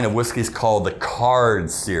line of whiskeys called the Card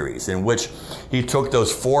series, in which he took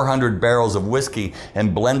those 400 barrels of whiskey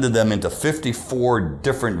and blended them into 54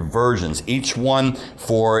 different versions, each one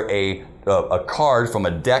for a card from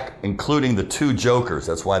a deck, including the 2 jokers.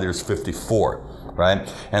 That's why there's 54.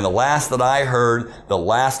 Right? And the last that I heard, the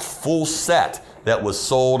last full set that was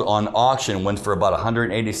sold on auction went for about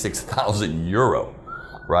 186,000 euro,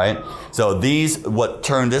 right? So what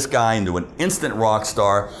turned this guy into an instant rock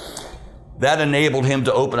star, that enabled him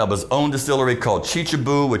to open up his own distillery called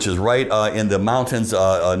Chichibu, which is right in the mountains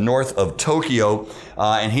north of Tokyo.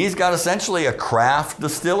 And he's got essentially a craft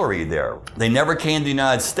distillery there. They never came to the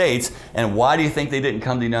United States. And why do you think they didn't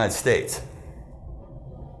come to the United States?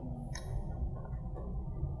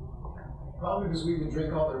 Probably because we can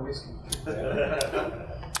drink all their whiskey.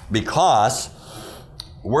 Because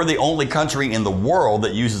we're the only country in the world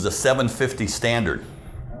that uses a 750 standard.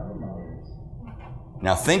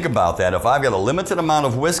 Now think about that. If I've got a limited amount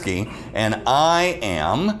of whiskey and I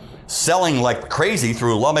am selling like crazy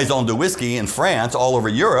through La Maison de Whiskey in France, all over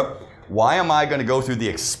Europe, why am I going to go through the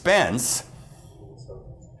expense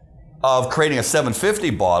of creating a 750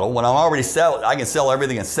 bottle when I can sell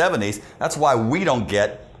everything in 70s? That's why we don't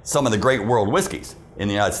get some of the great world whiskeys in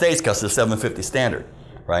the United States because of the 750 standard,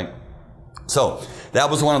 right? So that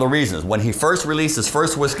was one of the reasons. When he first released his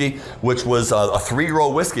first whiskey, which was a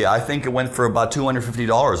 3-year-old whiskey, I think it went for about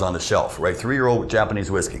 $250 on the shelf, right? 3-year-old Japanese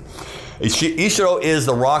whiskey. Ishido is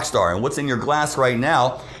the rock star, and what's in your glass right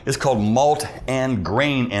now is called Malt and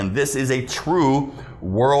Grain, and this is a true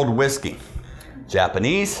world whiskey.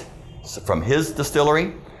 Japanese, from his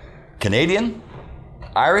distillery, Canadian,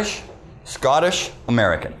 Irish, Scottish,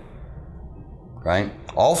 American, right?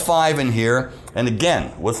 All 5 in here. And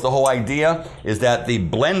again, what's the whole idea? Is that the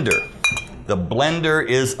blender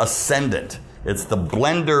is ascendant. It's the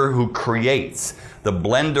blender who creates, the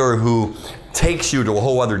blender who takes you to a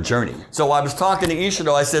whole other journey. So I was talking to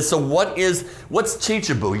Ishido, I said, so what's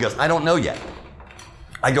Chichibu? He goes, I don't know yet.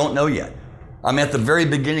 I don't know yet. I'm at the very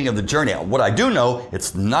beginning of the journey. What I do know,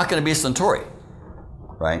 it's not going to be Suntory,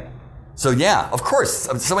 right? So yeah, of course,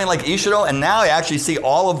 something like Ishido, and now I actually see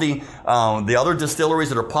all of the other distilleries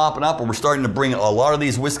that are popping up, and we're starting to bring a lot of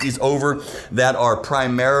these whiskeys over that are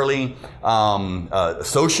primarily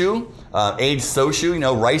soshu, aged soshu, you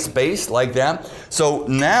know, rice-based like that. So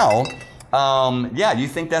now, you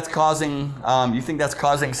think that's causing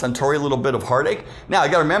Suntory a little bit of heartache? Now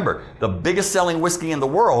you got to remember, the biggest selling whiskey in the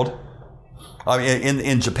world,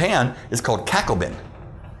 in Japan, is called Kakobin.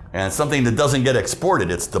 And it's something that doesn't get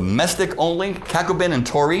exported. It's domestic only, Kakobin and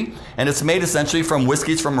Tori, and it's made essentially from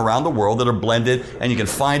whiskeys from around the world that are blended, and you can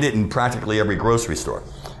find it in practically every grocery store.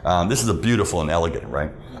 This is a beautiful and elegant,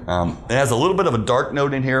 right? It has a little bit of a dark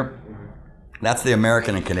note in here. That's the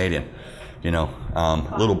American and Canadian. You know,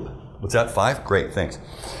 what's that, 5? Great, thanks.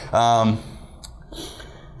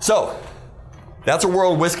 So, that's a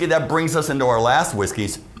world whiskey. That brings us into our last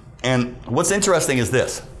whiskeys. And what's interesting is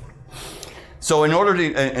this. So in order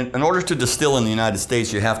to distill in the United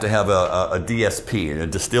States, you have to have a DSP, a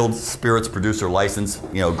Distilled Spirits Producer License,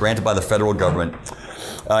 you know, granted by the federal government.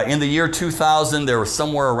 In the year 2000, there were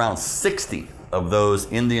somewhere around 60 of those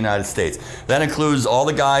in the United States. That includes all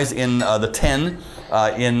the guys in the 10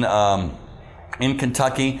 in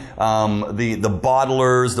Kentucky, the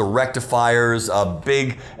bottlers, the rectifiers,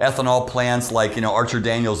 big ethanol plants like, Archer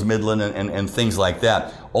Daniels Midland and things like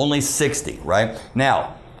that. Only 60, right?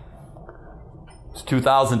 Now, it's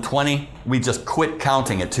 2020. We just quit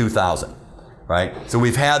counting at 2,000, right? So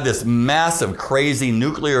we've had this massive, crazy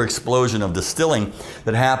nuclear explosion of distilling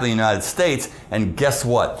that happened in the United States, and guess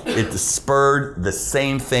what? It spurred the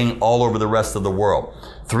same thing all over the rest of the world.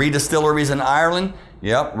 3 distilleries in Ireland.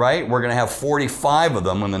 Yep, right? We're going to have 45 of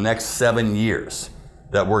them in the next 7 years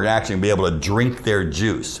that we're actually going to be able to drink their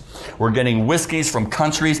juice. We're getting whiskeys from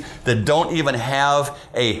countries that don't even have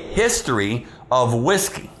a history of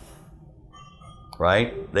whiskey,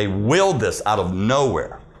 right? They willed this out of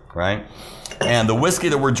nowhere, right? And the whiskey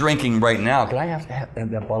that we're drinking right now, can I have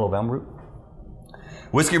that bottle of Amrut?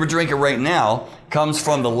 Whiskey we're drinking right now comes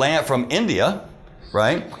from from India,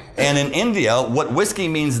 right? And in India, what whiskey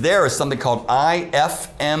means there is something called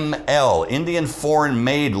IFML, Indian Foreign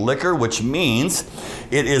Made Liquor, which means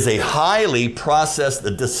it is a highly processed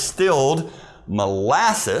distilled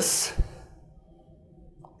molasses,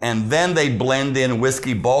 and then they blend in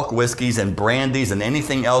whiskey, bulk whiskeys and brandies and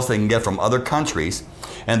anything else they can get from other countries,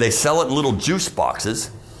 and they sell it in little juice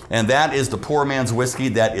boxes. And that is the poor man's whiskey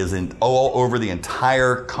that is all over the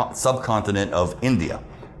entire subcontinent of India,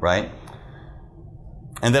 right?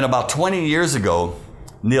 And then about 20 years ago,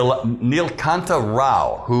 Nilkantha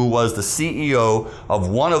Rao, who was the CEO of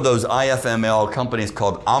one of those IFML companies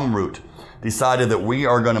called Amrut, decided that we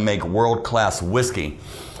are going to make world-class whiskey.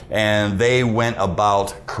 And they went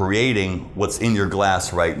about creating what's in your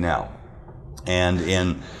glass right now. And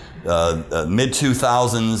in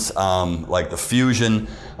mid-2000s, like the Fusion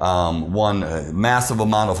won a massive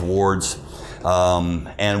amount of awards.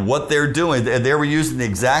 And what they're doing, they were using the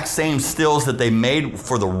exact same stills that they made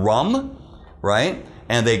for the rum, right?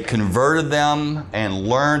 And they converted them and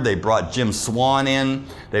learned. They brought Jim Swan in.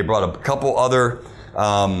 They brought a couple other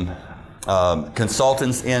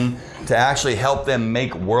consultants in to actually help them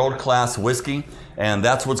make world-class whiskey. And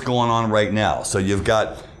that's what's going on right now. So you've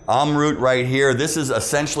got Amrut right here. This is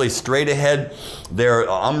essentially straight ahead. Their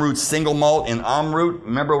Amrut single malt in Amrut.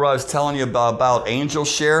 Remember what I was telling you about Angel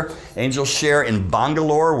Share? Angel Share in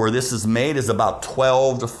Bangalore, where this is made, is about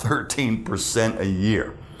 12 to 13% a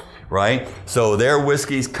year, right? So their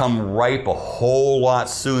whiskeys come ripe a whole lot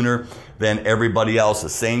sooner than everybody else. The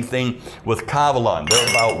same thing with Kavalan. They're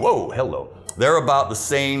about, they're about the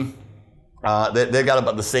same. They got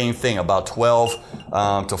about the same thing, about 12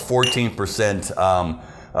 to 14%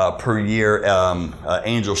 per year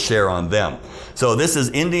Angel Share on them. So this is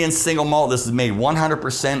Indian single malt. This is made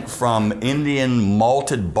 100% from Indian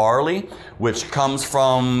malted barley, which comes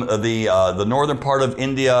from the northern part of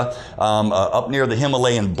India, up near the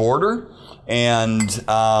Himalayan border. And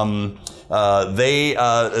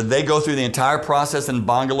they go through the entire process in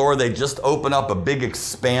Bangalore. They just open up a big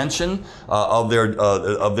expansion of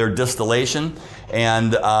their distillation.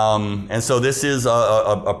 And so this is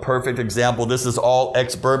a perfect example. This is all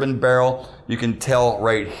ex-bourbon barrel. You can tell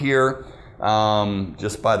right here,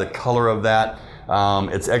 just by the color of that.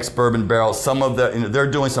 It's ex-bourbon barrel.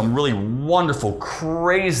 They're doing some really wonderful,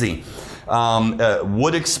 crazy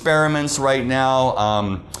wood experiments right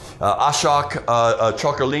now. Ashok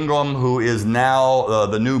Chokalingam, who is now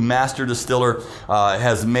the new master distiller,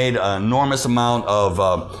 has made an enormous amount of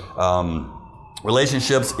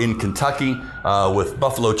relationships in Kentucky with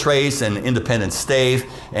Buffalo Trace and Independent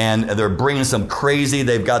Stave, and they're bringing some crazy.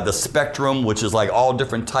 They've got the Spectrum, which is like all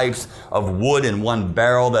different types of wood in one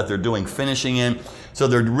barrel that they're doing finishing in. So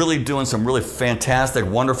they're really doing some really fantastic,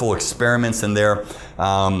 wonderful experiments in there.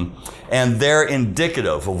 And they're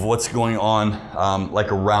indicative of what's going on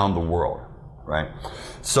like around the world, right?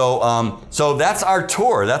 So that's our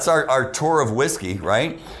tour. That's our tour of whiskey,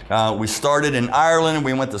 right? We started in Ireland.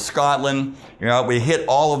 We went to Scotland. We hit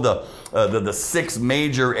all of the 6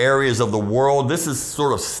 major areas of the world. This is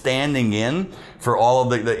sort of standing in for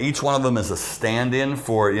all of each one of them is a stand-in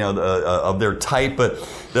for, of their type. But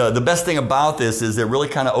the best thing about this is it really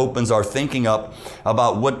kind of opens our thinking up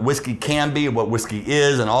about what whiskey can be, what whiskey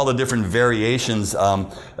is, and all the different variations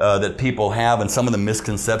that people have and some of the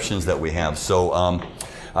misconceptions that we have. So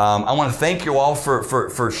I want to thank you all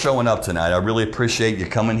for showing up tonight. I really appreciate you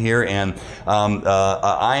coming here, and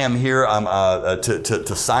I am here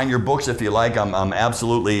to sign your books if you like. I'm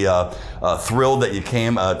absolutely thrilled that you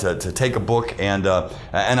came to take a book, and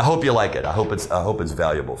I hope you like it. I hope it's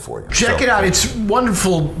valuable for you. Check it out. It's a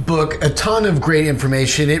wonderful book, a ton of great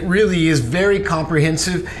information. It really is very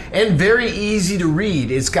comprehensive and very easy to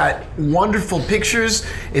read. It's got wonderful pictures.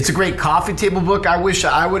 It's a great coffee table book. I wish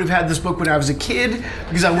I would have had this book when I was a kid,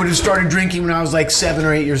 because I would have started drinking when I was like 7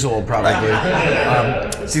 or 8 years old, probably.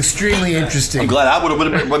 It's extremely interesting. I'm glad I would have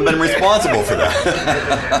been responsible for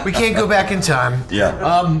that. We can't go back in time. Yeah.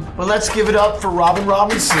 But let's give it up for Robin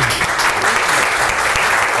Robinson.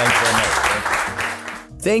 Thanks very much.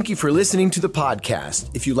 Thank you for listening to the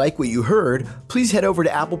podcast. If you like what you heard, please head over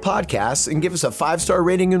to Apple Podcasts and give us a 5-star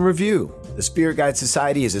rating and review. The Spirit Guide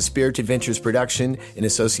Society is a Spirit Adventures production in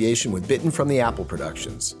association with Bitten from the Apple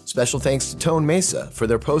Productions. Special thanks to Tone Mesa for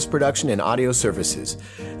their post-production and audio services.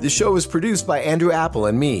 The show is produced by Andrew Apple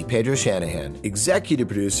and me, Pedro Shanahan. Executive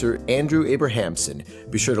producer, Andrew Abrahamson.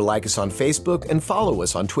 Be sure to like us on Facebook and follow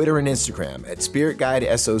us on Twitter and Instagram at Spirit Guide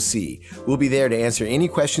SOC. We'll be there to answer any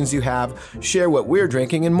questions you have, share what we're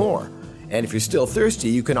drinking, and more. And if you're still thirsty,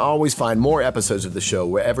 you can always find more episodes of the show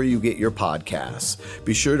wherever you get your podcasts.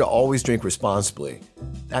 Be sure to always drink responsibly.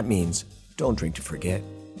 That means don't drink to forget,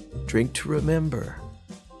 drink to remember.